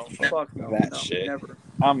 no, fuck no, that no, shit. never.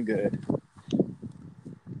 I'm good.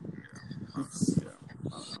 Yeah,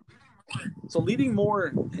 I don't know. So leading more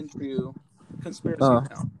into conspiracies Uh,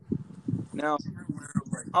 now. Now,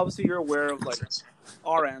 obviously, you're aware of like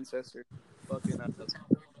our ancestors, fucking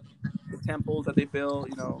the temples that they built.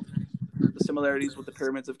 You know, the similarities with the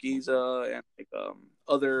pyramids of Giza and like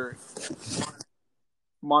other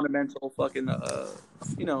monumental fucking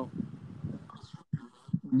you know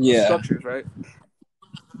yeah, structures, right?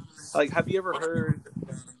 Like, have you ever heard,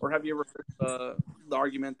 or have you ever heard the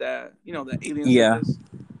argument that that aliens did yeah. this?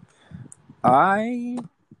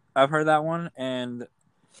 I've heard that one, and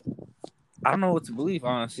I don't know what to believe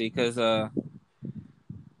honestly, because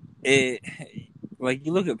it like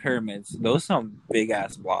you look at pyramids, those some big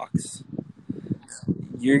ass blocks.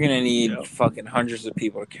 You're gonna need Yeah. fucking hundreds of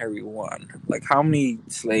people to carry one. Like, how many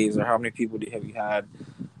slaves or how many people have you had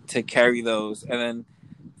to carry those? And then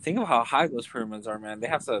think of how high those pyramids are, man. They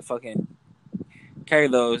have to fucking carry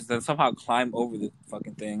those, then somehow climb over the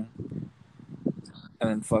fucking thing,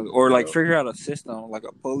 and then or like Yeah. figure out a system, like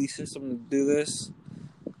a pulley system to do this.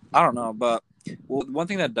 I don't know, but well, one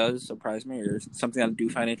thing that does surprise me, or something I do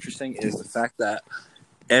find interesting, is the fact that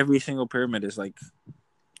every single pyramid is like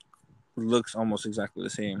looks almost exactly the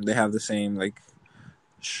same. They have the same like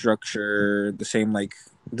structure, the same like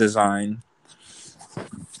design.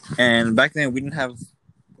 And back then we didn't have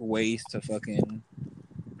ways to fucking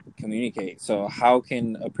communicate. So how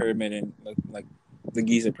can a pyramid in like the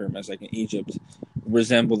Giza pyramids, like in Egypt,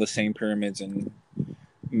 resemble the same pyramids in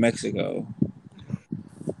Mexico?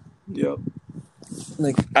 Yep.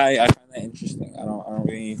 Like I find that interesting. I don't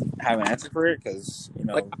really have an answer for it because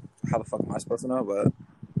Like how the fuck am I supposed to know? But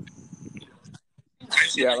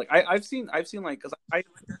yeah, like I've seen like because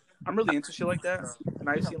I'm really into shit like that, and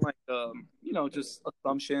I've seen like just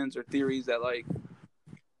assumptions or theories that like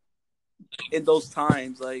in those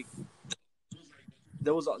times like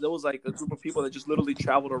there was like a group of people that just literally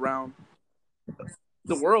traveled around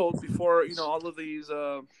the world before all of these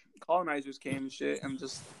colonizers came and shit and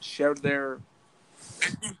just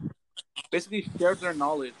basically shared their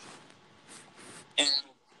knowledge,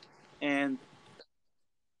 and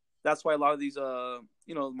that's why a lot of these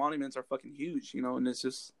monuments are fucking huge, and it's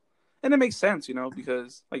just and it makes sense,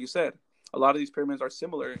 because like you said, a lot of these pyramids are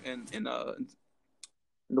similar in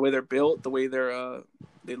the way they're built, the way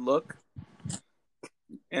they look,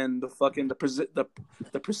 and the fucking the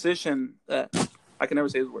precision that I can never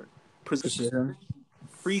say this word precision.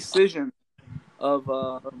 precision of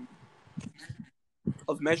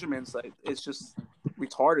measurements, like it's just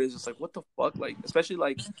retarded. It's just like what the fuck, like especially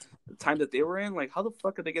like the time that they were in, like how the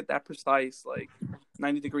fuck could they get that precise, like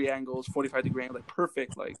 90-degree angles, 45-degree angles, like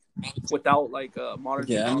perfect, like without like modern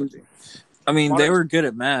Yeah, technology. I mean they Modern, were good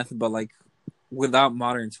at math, but like without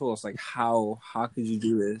modern tools, like how could you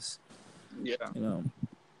do this? yeah. You know?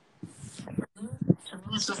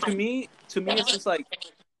 To me, it's just like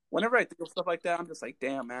whenever I think of stuff like that, I'm just like,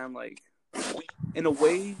 damn, man, like in a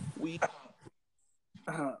way we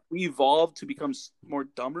evolved to become more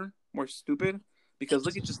dumber, more stupid. Because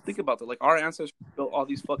just think about that. Like our ancestors built all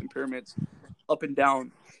these fucking pyramids up and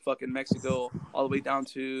down fucking Mexico, all the way down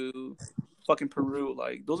to fucking Peru.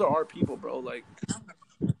 Like those are our people, bro. Like,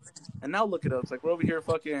 and now look at us. Like we're over here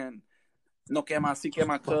fucking no quema, si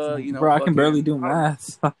quema, Bro, I can barely fucking do I don't know.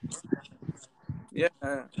 math. Yeah,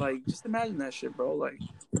 like just imagine that shit, bro. Like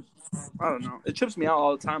I don't know. It trips me out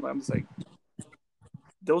all the time. But I'm just like,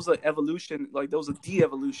 there was an evolution, like there was a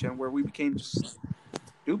de-evolution where we became just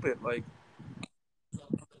stupid. Like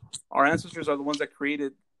our ancestors are the ones that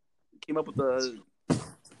came up with the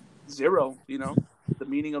zero. The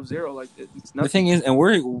meaning of zero. Like it's The nothing. thing is, and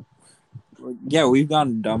we've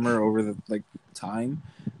gotten dumber over the like time,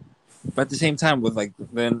 but at the same time, with like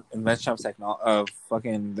the invention of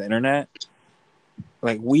fucking the internet,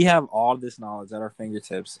 like we have all this knowledge at our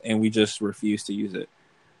fingertips, and we just refuse to use it.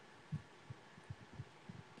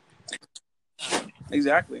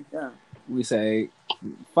 Exactly. Yeah. We say,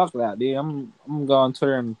 "Fuck that, dude! I'm gonna go on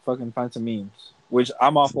Twitter and fucking find some memes," which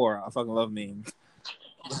I'm all for. I fucking love memes.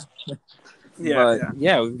 Yeah, But yeah.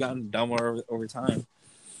 yeah, we've gotten dumber over time.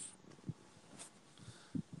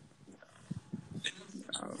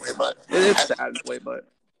 It's sad in a way, but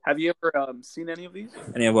have you ever seen any of these?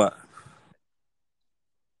 And yeah, what?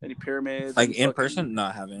 Any pyramids? Like Any in fucking person? No,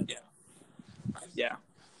 I haven't. yeah.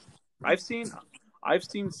 I've seen I've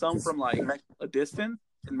seen some from like a distance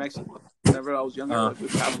in Mexico. Whenever I was younger, like we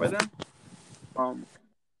passed by them. Um,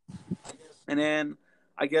 and then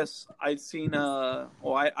I guess I've seen one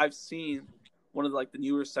of like the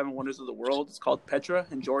newer seven wonders of the world. It's called Petra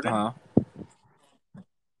in Jordan. Uh-huh.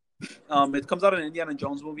 It comes out in an Indiana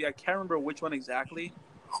Jones movie. I can't remember which one exactly.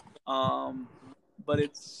 But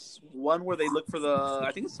it's one where they look for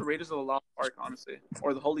I think it's the Raiders of the Lost Ark, honestly,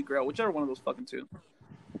 or the Holy Grail, whichever one of those fucking two.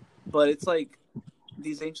 But it's like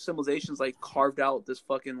these ancient civilizations like carved out this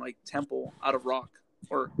fucking like temple out of rock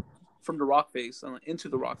or from the rock face and into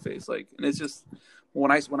the rock face, like, and it's just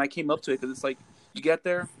when I came up to it, because it's like you get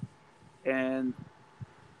there and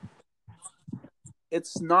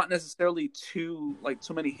it's not necessarily too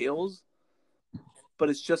many hills, but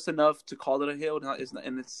it's just enough to call it a hill,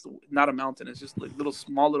 and it's not a mountain. It's just like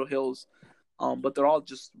small little hills, but they're all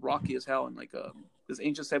just rocky as hell. And like this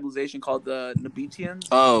ancient civilization called the Nabetians.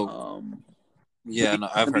 Oh, yeah, no,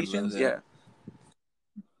 I've heard of those. Yeah.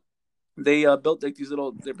 They built like these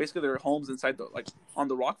little. They're basically their homes inside on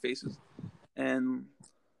the rock faces, and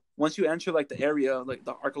once you enter like the area, like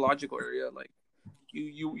the archaeological area, like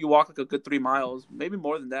you walk like a good 3 miles, maybe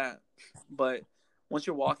more than that, but once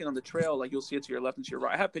you're walking on the trail, like you'll see it to your left and to your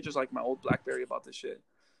right. I have pictures like my old BlackBerry about this shit.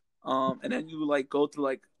 And then you like go through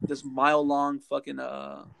like this mile-long fucking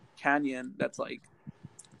canyon that's like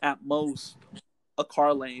at most a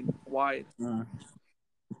car lane wide,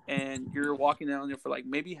 and you're walking down there for like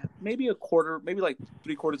maybe a quarter, maybe like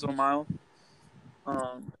 3/4 of a mile.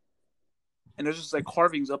 And there's just like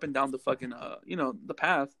carvings up and down the fucking the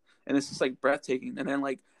path, and it's just like breathtaking. And then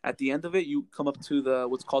like at the end of it, you come up to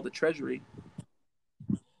what's called the treasury.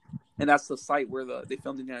 And that's the site where they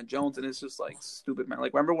filmed Indiana Jones, and it's just like stupid, man.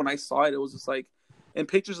 Like, remember when I saw it? It was just like, in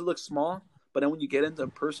pictures it looks small, but then when you get into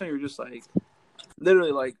person, you're just like,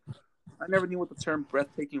 literally, like, I never knew what the term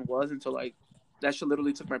breathtaking was until like that shit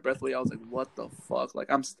literally took my breath away. I was like, what the fuck? Like,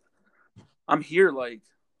 I'm here, like,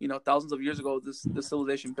 thousands of years ago, this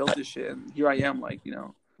civilization built this shit, and here I am, like,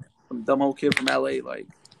 some dumb old kid from LA, like,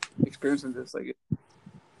 experiencing this. Like,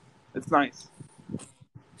 it's nice.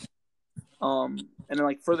 And then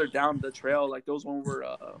like further down the trail, like those one were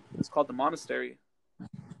it's called the monastery,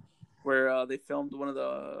 where they filmed one of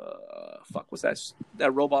the what's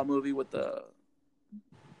that robot movie with the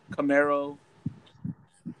Camaro?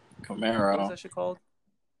 What's that shit called?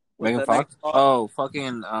 Megan Fox? Oh,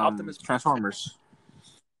 fucking Optimus Transformers.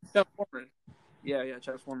 Transformers. Yeah,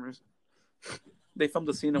 Transformers. They filmed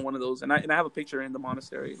a scene in one of those, and I have a picture in the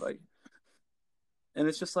monastery, like, and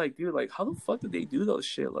it's just like, dude, like, how the fuck did they do those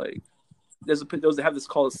shit? Like, they have this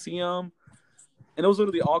Coliseum, and it was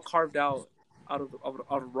literally all carved out of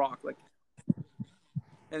rock, like.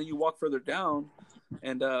 And you walk further down,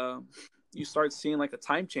 and you start seeing like a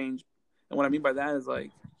time change. And what I mean by that is like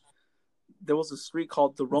there was a street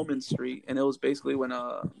called the Roman Street, and it was basically when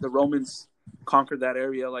the Romans conquered that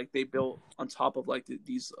area. Like they built on top of like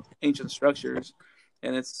these ancient structures,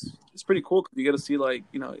 and it's pretty cool because you get to see like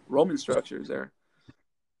Roman structures there.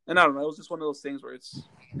 And I don't know, it was just one of those things where it's,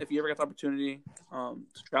 if you ever get the opportunity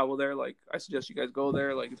to travel there, like I suggest you guys go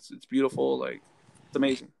there. Like it's beautiful, like it's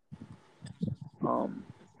amazing. And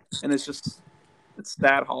it's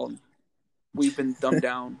sad how we've been dumbed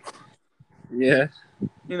down. Yeah.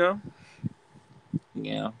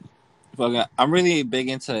 Yeah. I'm really big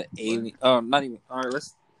into alien. Not even. All right,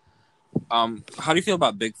 let's. How do you feel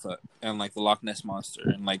about Bigfoot and like the Loch Ness monster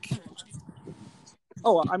and like?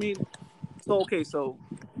 Oh, I mean, so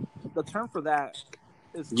the term for that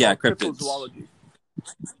is cryptozoology.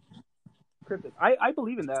 Cryptid. I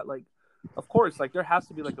believe in that. Like, of course, like there has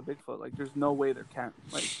to be like a Bigfoot. Like, there's no way there can't.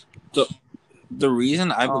 Like, the reason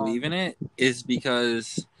I believe in it is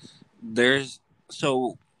because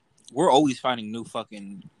we're always finding new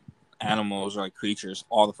fucking animals or like creatures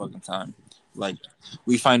all the fucking time. Like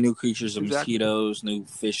we find new creatures of mosquitoes, new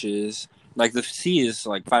fishes. Like the sea is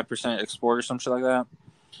like 5% explored or some shit like that.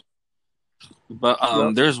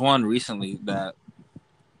 But there's one recently that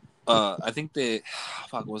I think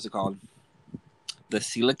what's it called? The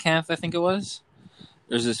coelacanth, I think it was.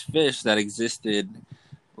 There's this fish that existed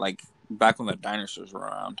like back when the dinosaurs were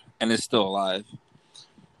around, and it's still alive.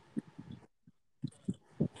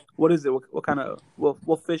 What is it? What kind of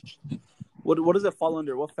what fish? What does it fall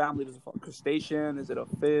under? What family does it fall? Crustacean? Is it a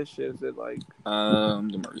fish? Is it like? I'm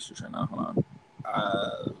doing my research right now. Hold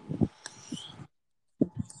on.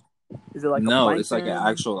 Is it like a No, it's like an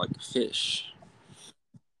plankton? actual like fish.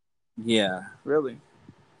 Yeah, Really?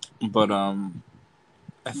 but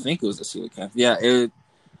I think it was a coelacanth. Yeah,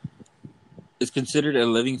 it's considered a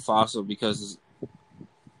living fossil because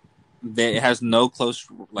it has no close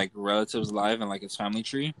like relatives alive in like its family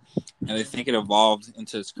tree, and they think it evolved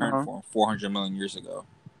into its current form 400 million years ago.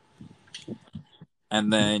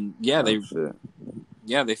 And then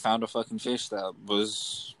they found a fucking fish that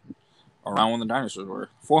was around when the dinosaurs were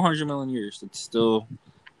 400 million years. It still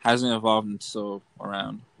hasn't evolved and still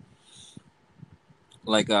around.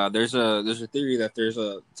 Like there's a theory that there's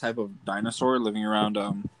a type of dinosaur living around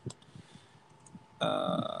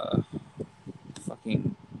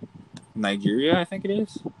fucking Nigeria, I think it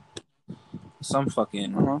is. Some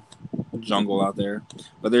fucking jungle out there.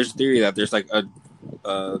 But there's a theory that there's like a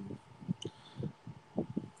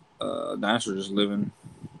dinosaur just living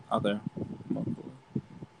out there.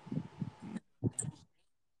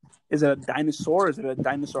 Is it a dinosaur? Or is it a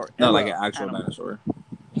dinosaur era? No, like an actual dinosaur.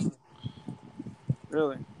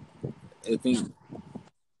 Really? I think.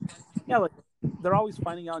 Yeah, like they're always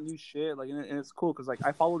finding out new shit. Like, and it's cool because like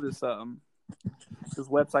I follow this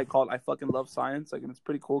website called I Fucking Love Science. Like, and it's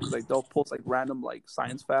pretty cool because like they'll post like random like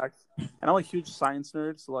science facts. And I'm a huge science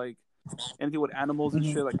nerd, so like anything with animals and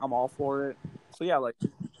shit, like I'm all for it. So yeah, like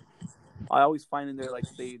I always find in there like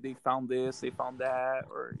they found this, they found that,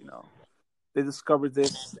 or they discovered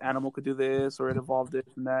this animal could do this, or it evolved this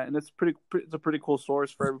and that, and it's it's a pretty cool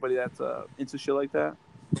source for everybody that's into shit like that.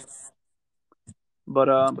 But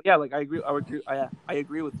yeah, like I agree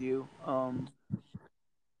with you.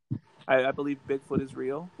 I believe Bigfoot is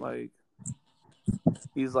real. Like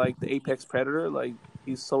he's like the apex predator. Like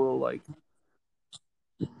he's so like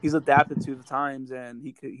he's adapted to the times, and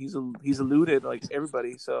he's eluded like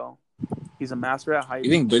everybody. So he's a master at hiding.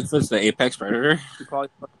 You think Bigfoot's the apex predator? He probably.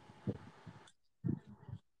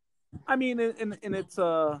 I mean, in its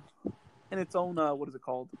own what is it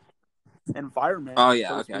called? Environment. Oh yeah,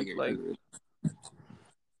 so okay, I get like, you.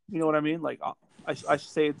 You know what I mean? Like I should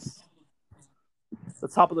say it's the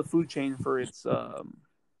top of the food chain for its I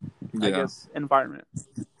guess environment.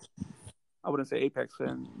 I wouldn't say apex,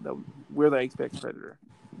 and we're the apex predator.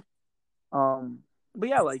 But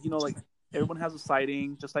yeah, like like everyone has a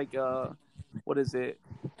sighting, just like what is it?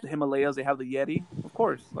 The Himalayas, they have the Yeti, of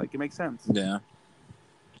course. Like it makes sense. Yeah.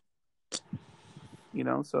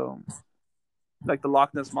 So like the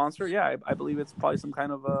Loch Ness monster, yeah, I believe it's probably some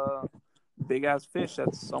kind of a big ass fish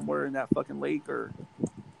that's somewhere in that fucking lake, or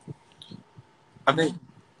I think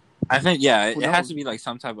yeah, it has to be like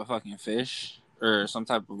some type of fucking fish or some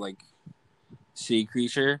type of like sea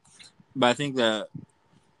creature. But I think that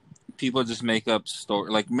people just make up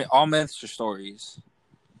like all myths are stories.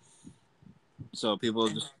 So people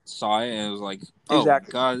just saw it and it was like, oh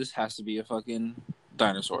exactly. God, this has to be a fucking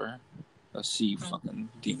dinosaur, a sea fucking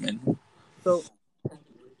demon. So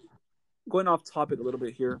going off topic a little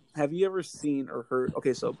bit here, have you ever seen or heard?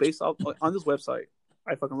 Okay, so based off on this website,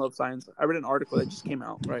 I Fucking Love Science, I read an article that just came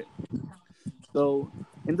out, right? So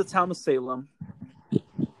in the town of Salem,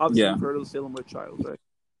 obviously you've heard of the Salem witch trials, right?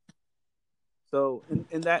 So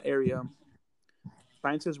in that area,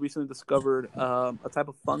 scientists recently discovered a type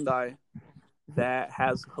of fungi that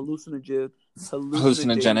has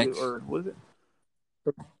hallucinogenic or what is it?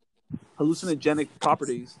 Hallucinogenic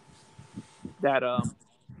properties that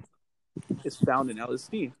is found in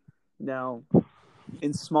LSD. Now,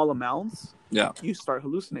 in small amounts, you start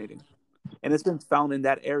hallucinating, and it's been found in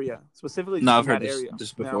that area specifically. No, I've heard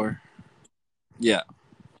this before. Now, yeah,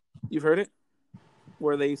 you've heard it,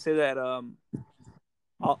 where they say that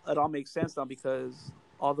it all makes sense now because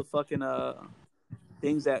all the fucking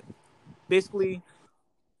things that basically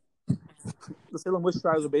the Salem witch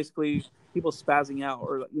trials are basically people spazzing out,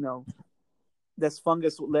 or this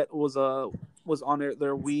fungus was on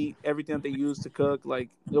their wheat, everything that they used to cook. Like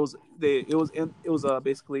it was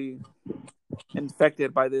basically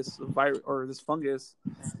infected by this virus or this fungus,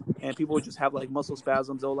 and people would just have like muscle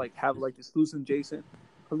spasms. They'll like have like this hallucinate,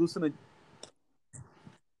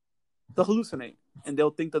 and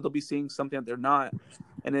they'll think that they'll be seeing something that they're not,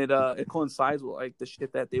 and it coincides with like the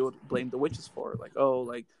shit that they would blame the witches for, like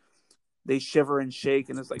like they shiver and shake,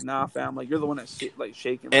 and it's like, nah, fam, like you're the one that's like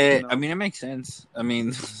shaking. Like, I mean, it makes sense. I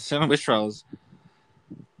mean, Salem witch trials.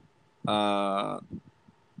 I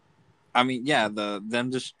mean, yeah,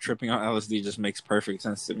 them just tripping on LSD just makes perfect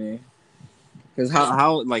sense to me. Because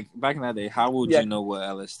how like back in that day, how would you know what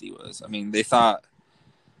LSD was? I mean, they thought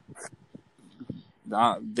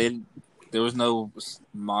there was no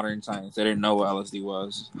modern science. They didn't know what LSD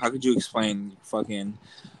was. How could you explain fucking?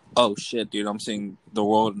 Oh shit, dude! I'm seeing the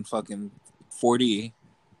world in fucking 4D.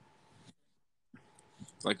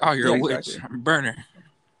 Like, oh, you're Yeah, a witch, exactly. burner.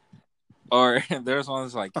 Or there's one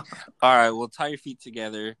that's like, all right, we'll tie your feet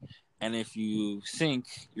together, and if you sink,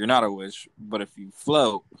 you're not a witch, but if you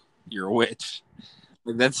float, you're a witch.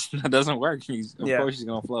 Like that doesn't work. Of Yeah. course she's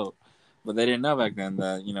gonna float, but they didn't know back then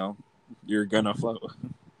that you're gonna float.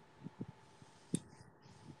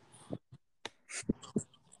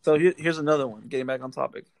 So here's another one. Getting back on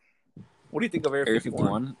topic. What do you think of Area Area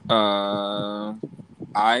 51? 51.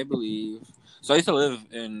 I believe. So I used to live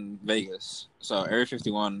in Vegas. So Area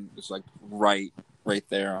 51 is like right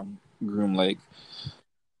there on Groom Lake.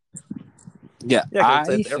 Yeah, Yeah, because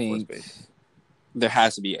I it's Air Force think Base. there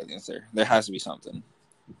has to be aliens there. There has to be something.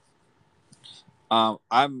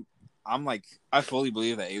 I'm like I fully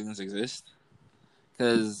believe that aliens exist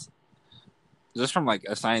because just from like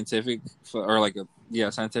a scientific or like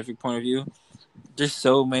a scientific point of view, there's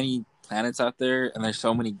so many planets out there and there's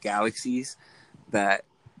so many galaxies that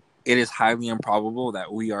it is highly improbable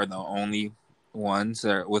that we are the only ones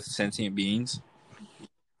that are with sentient beings.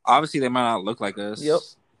 Obviously, they might not look like us, Yep.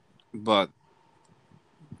 but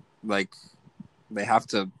like they have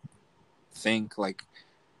to think like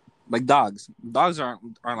dogs. Dogs aren't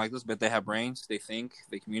like this, but they have brains. They think.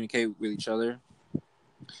 They communicate with each other.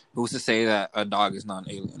 Who's to say that a dog is not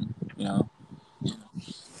an alien? You know.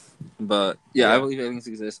 But yeah, I believe aliens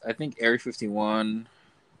exist. I think Area 51.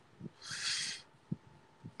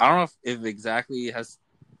 I don't know if exactly it has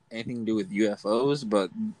anything to do with UFOs, but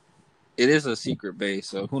it is a secret base,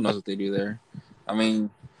 so who knows what they do there. I mean,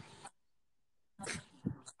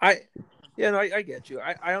 I get you.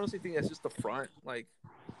 I honestly think that's just the front. Like,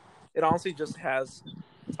 it honestly just has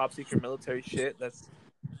top secret military shit that's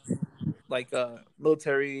like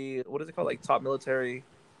military, what is it called? Like top military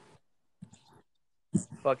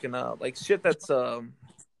fucking like shit that's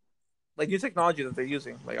like new technology that they're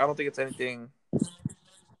using. Like, I don't think it's anything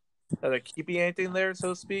that they're keeping anything there, so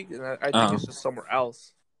to speak. And I think it's just somewhere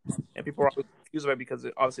else. And people are always confused by it because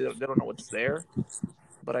obviously they don't know what's there.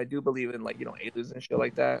 But I do believe in, like, aliens and shit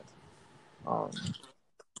like that.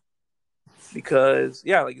 Because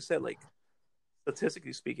yeah, like you said, like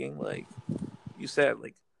statistically speaking, like you said,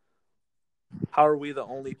 like how are we the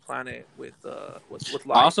only planet with I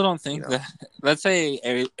life? also don't think that. Let's say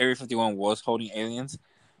Area 51 was holding aliens.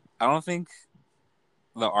 I don't think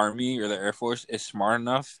the Army or the Air Force is smart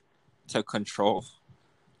enough to control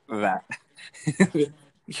that.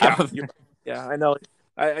 Yeah, I know.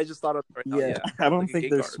 I just thought of it right now. Yeah, Yeah, I don't like a think gate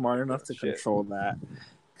they're guard. smart Like enough to shit. control that.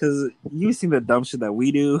 Because you seen the dumb shit that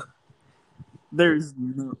we do. There's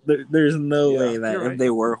no Yeah, way that you're if right. they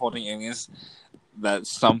were holding aliens, that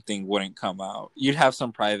something wouldn't come out. You'd have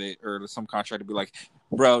some private or some contractor be like,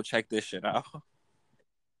 "Bro, check this shit out."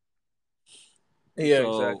 Yeah,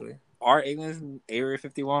 So, exactly. are aliens in Area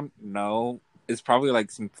 51? No, it's probably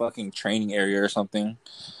like some fucking training area or something.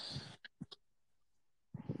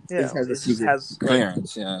 Yeah, Has a it just secret has like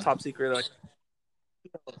clearance. Yeah, top secret. Like,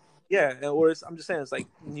 yeah, or I'm just saying it's like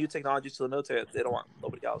new technology to the military. They don't want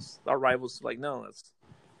nobody else. Our rivals, like, no, that's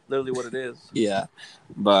literally what it is. yeah,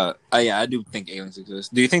 but yeah, I do think aliens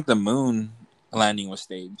exist. Do you think the moon landing was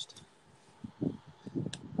staged?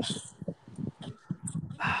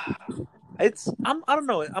 I don't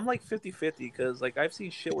know. I'm like 50-50 because like I've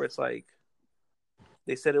seen shit where it's like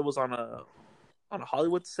they said it was on a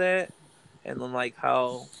Hollywood set, and then like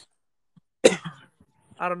how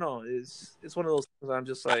I don't know, it's one of those things I'm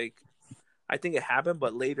just like I think it happened,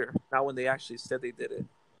 but later, not when they actually said they did it.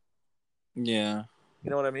 Yeah, You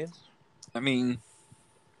know what I mean? I mean,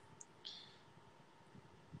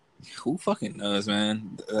 who fucking knows,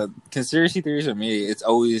 man? Conspiracy theories are me. It's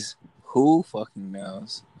always who fucking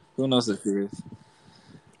knows. Who knows the truth? Do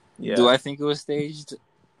Yeah. I think it was staged?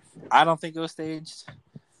 I don't think it was staged.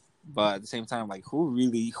 But at the same time, like, who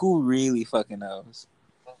really fucking knows?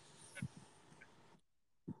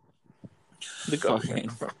 The Fucking,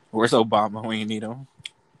 government. where's Obama when you need him?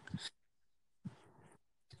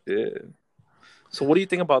 Yeah. So what do you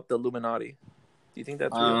think about the Illuminati? Do you think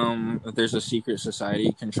that's real? If there's a secret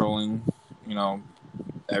society controlling,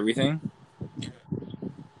 everything.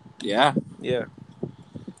 Yeah. Yeah.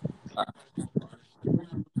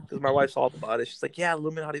 Because my wife's all about it. She's like, yeah,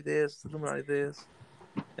 Illuminati this, Illuminati this.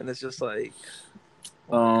 And it's just like,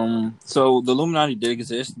 oh my God. So the Illuminati did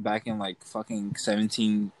exist back in like fucking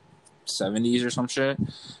 1770s or some shit.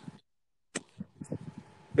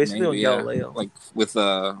 Basically on Maybe, yeah. Galileo. Like with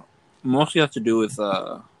mostly have to do with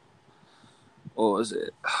what was it?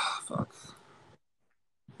 Fuck.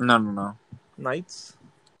 No. Knights?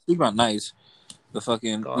 Speak about knights. The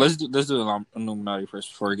fucking God. let's do Illuminati first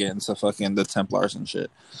before getting to fucking the Templars and shit.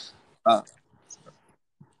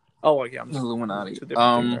 Oh, yeah. Illuminati. Two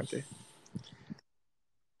different things, aren't they?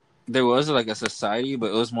 there was like a society,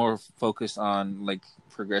 but it was more focused on like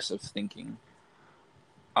progressive thinking.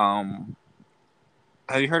 Um,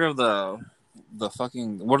 have you heard of the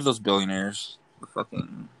fucking what are those billionaires? The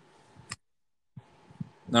fucking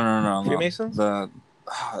no. Freemasons? The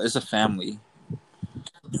it's a family.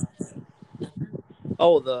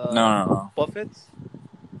 Oh, No, the no, no. Buffetts.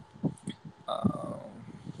 Uh,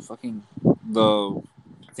 fucking the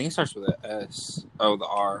I think it starts with an S. Oh, the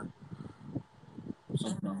R.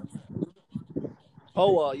 Something.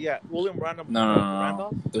 Oh, yeah, William Randolph No.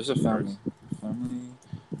 Randolph. There's a family. Family.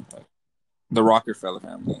 The Rockefeller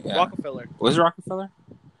family. Yeah. Rockefeller. Was it Rockefeller?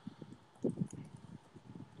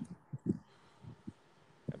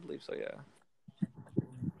 I believe so. Yeah.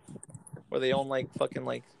 Where they own like fucking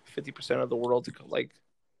like 50% of the world to like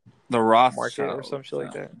The market or Rothschild some shit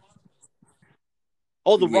like family. that.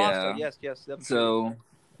 Oh, the Rothschild. Yeah. Yes, them too. So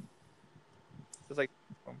It's like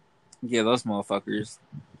yeah, those motherfuckers.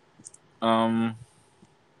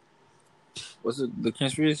 What's it? The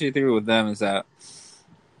conspiracy theory with them is that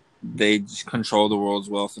they just control the world's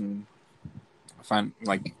wealth and find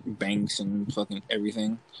like banks and fucking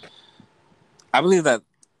everything. I believe that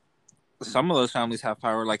some of those families have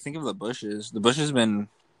power. Like, think of the Bushes. The Bushes been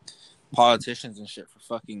politicians and shit for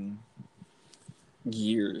fucking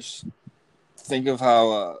years. Think of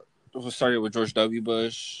how it started with George W.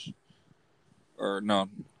 Bush, or no,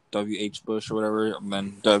 W.H. Bush or whatever, and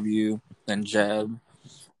then W, then Jeb,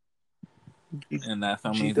 and that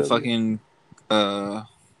family. The GW. fucking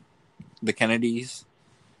the Kennedys.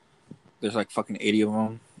 There's like fucking 80 of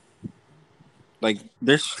them. Like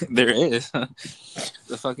there is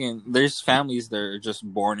the fucking there's families that are just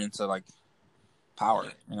born into like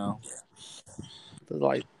power, you know.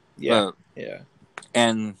 Like yeah, But yeah.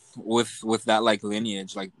 and with that like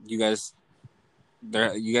lineage, like you guys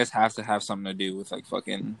have to have something to do with like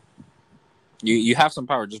fucking you have some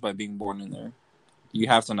power just by being born in there. You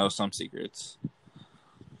have to know some secrets.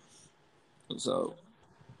 So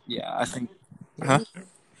yeah, I think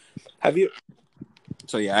Have you?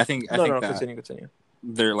 so yeah, I think No. that Continue.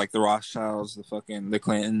 they're like the Rothschilds, the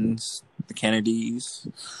Clintons, the Kennedys.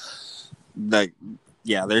 Like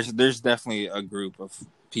yeah, there's definitely a group of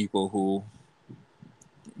people who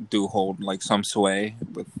do hold like some sway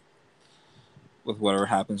with whatever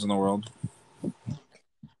happens in the world.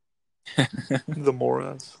 The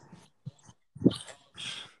Moras.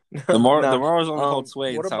 The Nah. Moros only hold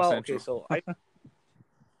sway in What South about? Central. Okay, so I.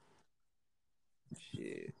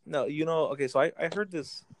 Shit. No, okay, so I heard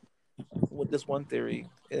this with this one theory,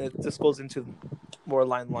 and this goes into more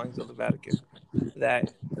lines of the Vatican,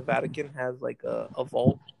 that the Vatican has like a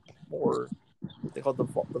vault, or they call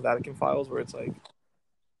it the Vatican files, where it's like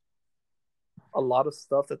a lot of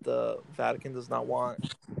stuff that the Vatican does not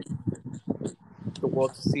want the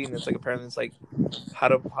world to see, and it's like apparently it's like how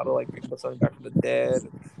to like bring something back from the dead,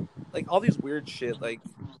 like all these weird shit. Like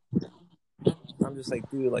I'm just like,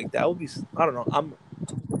 dude, like that would be, I don't know.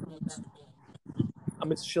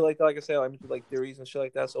 I'm into shit like that. Like I said, I'm into like theories and shit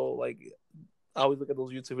like that. So like I always look at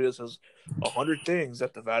those YouTube videos as 100 things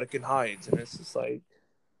that the Vatican hides, and it's just like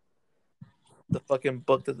the fucking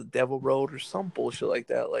book that the devil wrote or some bullshit like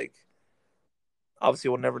that. Like obviously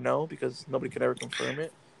we'll never know because nobody can ever confirm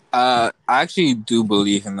it. I actually do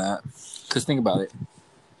believe in that. Because think about it.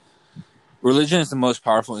 Religion is the most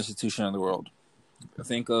powerful institution in the world.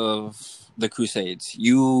 Think of the Crusades.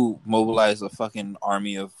 You mobilize a fucking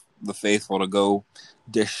army of the faithful to go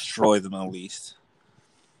destroy the Middle East.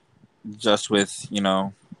 Just with,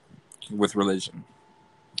 with religion.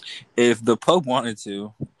 If the Pope wanted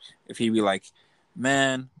to, if he'd be like,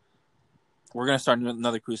 man, we're going to start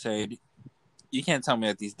another crusade. You can't tell me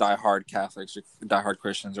that these diehard Catholics or diehard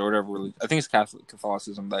Christians or whatever religion, I think it's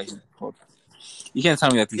Catholicism that he quote. You can't tell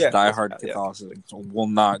me that these diehard Catholics will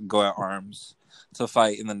not go at arms to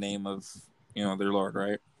fight in the name of, their Lord,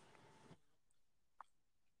 right?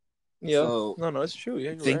 Yeah. So, no, it's true.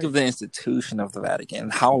 Yeah, think of the institution of the Vatican.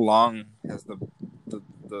 How long has the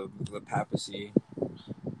papacy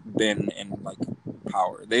been in like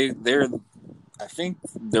power? They're I think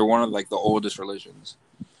they're one of like the oldest religions.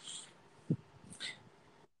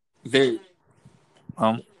 They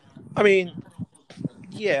I mean,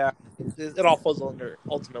 yeah, it all falls under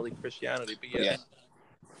ultimately Christianity, but yes,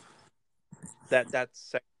 that's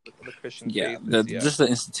the Christian faith. Just the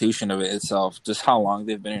institution of it itself, just how long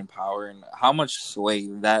they've been in power and how much sway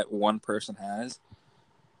that one person has.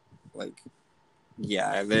 Like,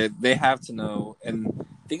 yeah, they have to know, and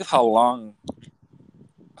think of how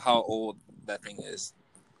old that thing is.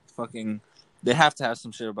 Fucking, they have to have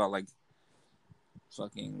some shit about like,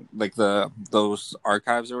 fucking like those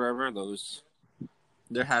archives or whatever.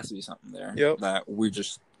 There has to be something there that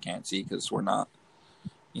can't see because we're not,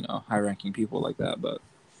 high-ranking people like that. But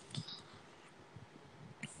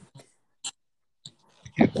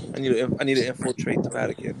I need to infiltrate the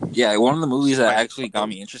Vatican. yeah, one of the movies that actually got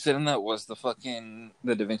me interested in that was the Da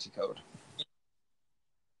Vinci Code.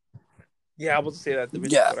 Yeah, I was to say that Da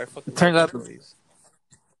Vinci Yeah. Code. I fucking Turns love out those movies.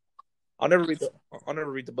 I'll never read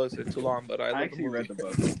the books. They're too long, but I love actually the movie. read the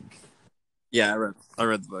book. Yeah, I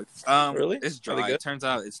read the book. Really? It's dry. It turns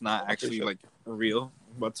out it's not actually like real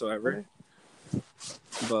whatsoever. Really?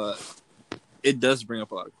 But it does bring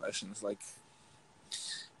up a lot of questions. Like,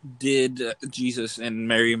 did Jesus and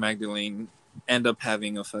Mary Magdalene end up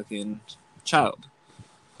having a fucking child?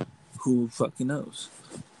 Who fucking knows?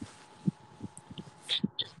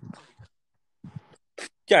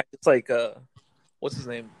 Yeah, it's like what's his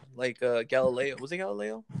name? Like Galileo. Was it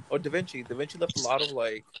Galileo or Da Vinci? Da Vinci left a lot of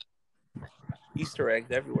like Easter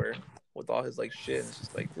eggs everywhere with all his like shit. And it's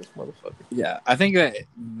just like this motherfucker. Yeah, I think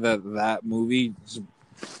that movie was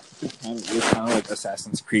kind of like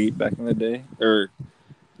Assassin's Creed back in the day, or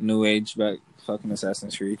New Age back fucking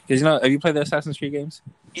Assassin's Creed. Because have you played the Assassin's Creed games?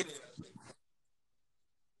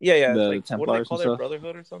 Yeah. The like, Templars, what do they call their stuff?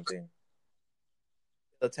 Brotherhood or something?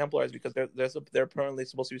 The Templars, because they're apparently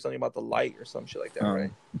supposed to be something about the light or some shit like that,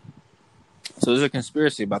 right? So there's a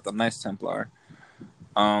conspiracy about the Knights Templar.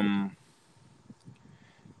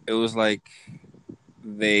 It was like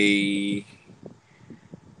they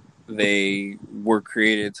were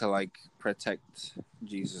created to like protect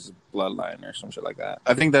Jesus' bloodline or some shit like that.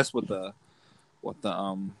 I think that's what the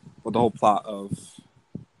whole plot of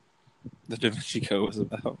the Da Vinci Code was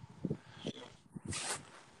about.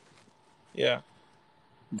 Yeah.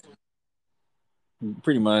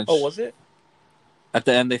 Pretty much. Oh, was it? At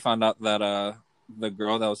the end, they found out that the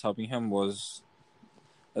girl that was helping him was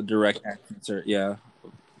a direct answer. Yeah,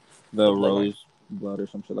 the rose blood or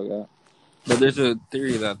some shit like that. But there's a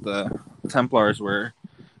theory that the Templars were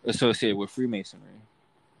associated with Freemasonry,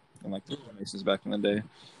 and like the Freemasons back in the day.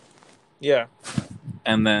 Yeah.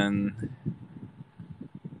 And then,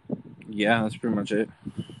 yeah, that's pretty much it.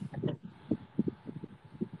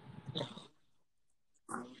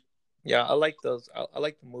 Yeah, I like those. I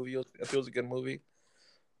like the movie. I feel it was a good movie.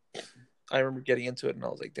 I remember getting into it and I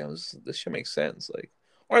was like, damn, this shit makes sense. Like,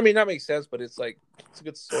 or I mean, not make sense, but it's like it's a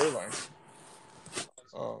good storyline.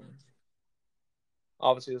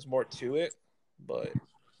 Obviously, there's more to it, but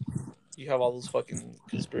you have all those fucking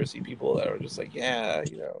conspiracy people that are just like, yeah,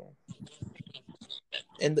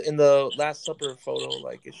 In the Last Supper photo,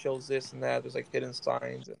 like it shows this and that. There's like hidden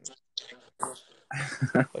signs and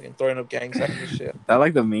fucking throwing up gang signs and shit. I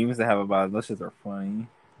like the memes they have about it. Those shits are funny.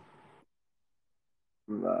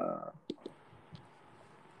 Yeah,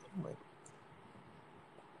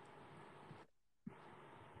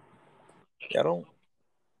 I don't. I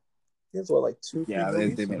think it's what, like 2, 3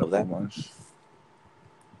 movies? They made a whole bunch.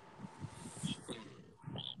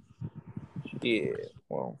 Yeah,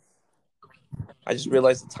 well, I just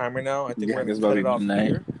realized the timer now. I think we're gonna cut it off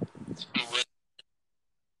here.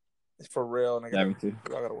 For real, and I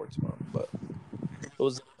gotta work tomorrow. But it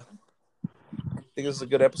was. I think this is a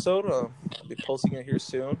good episode. I'll be posting it here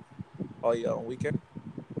soon. Probably on weekend.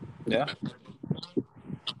 Yeah.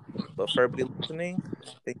 But for everybody listening,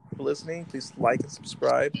 thank you for listening. Please like and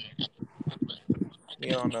subscribe.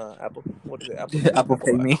 Me on Apple. What is it? Apple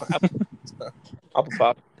Pay me. Apple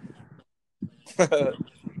Pop. But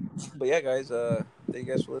yeah, guys. Thank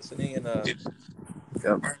you guys for listening, and I'll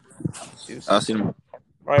see you. All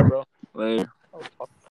right, bro. Later.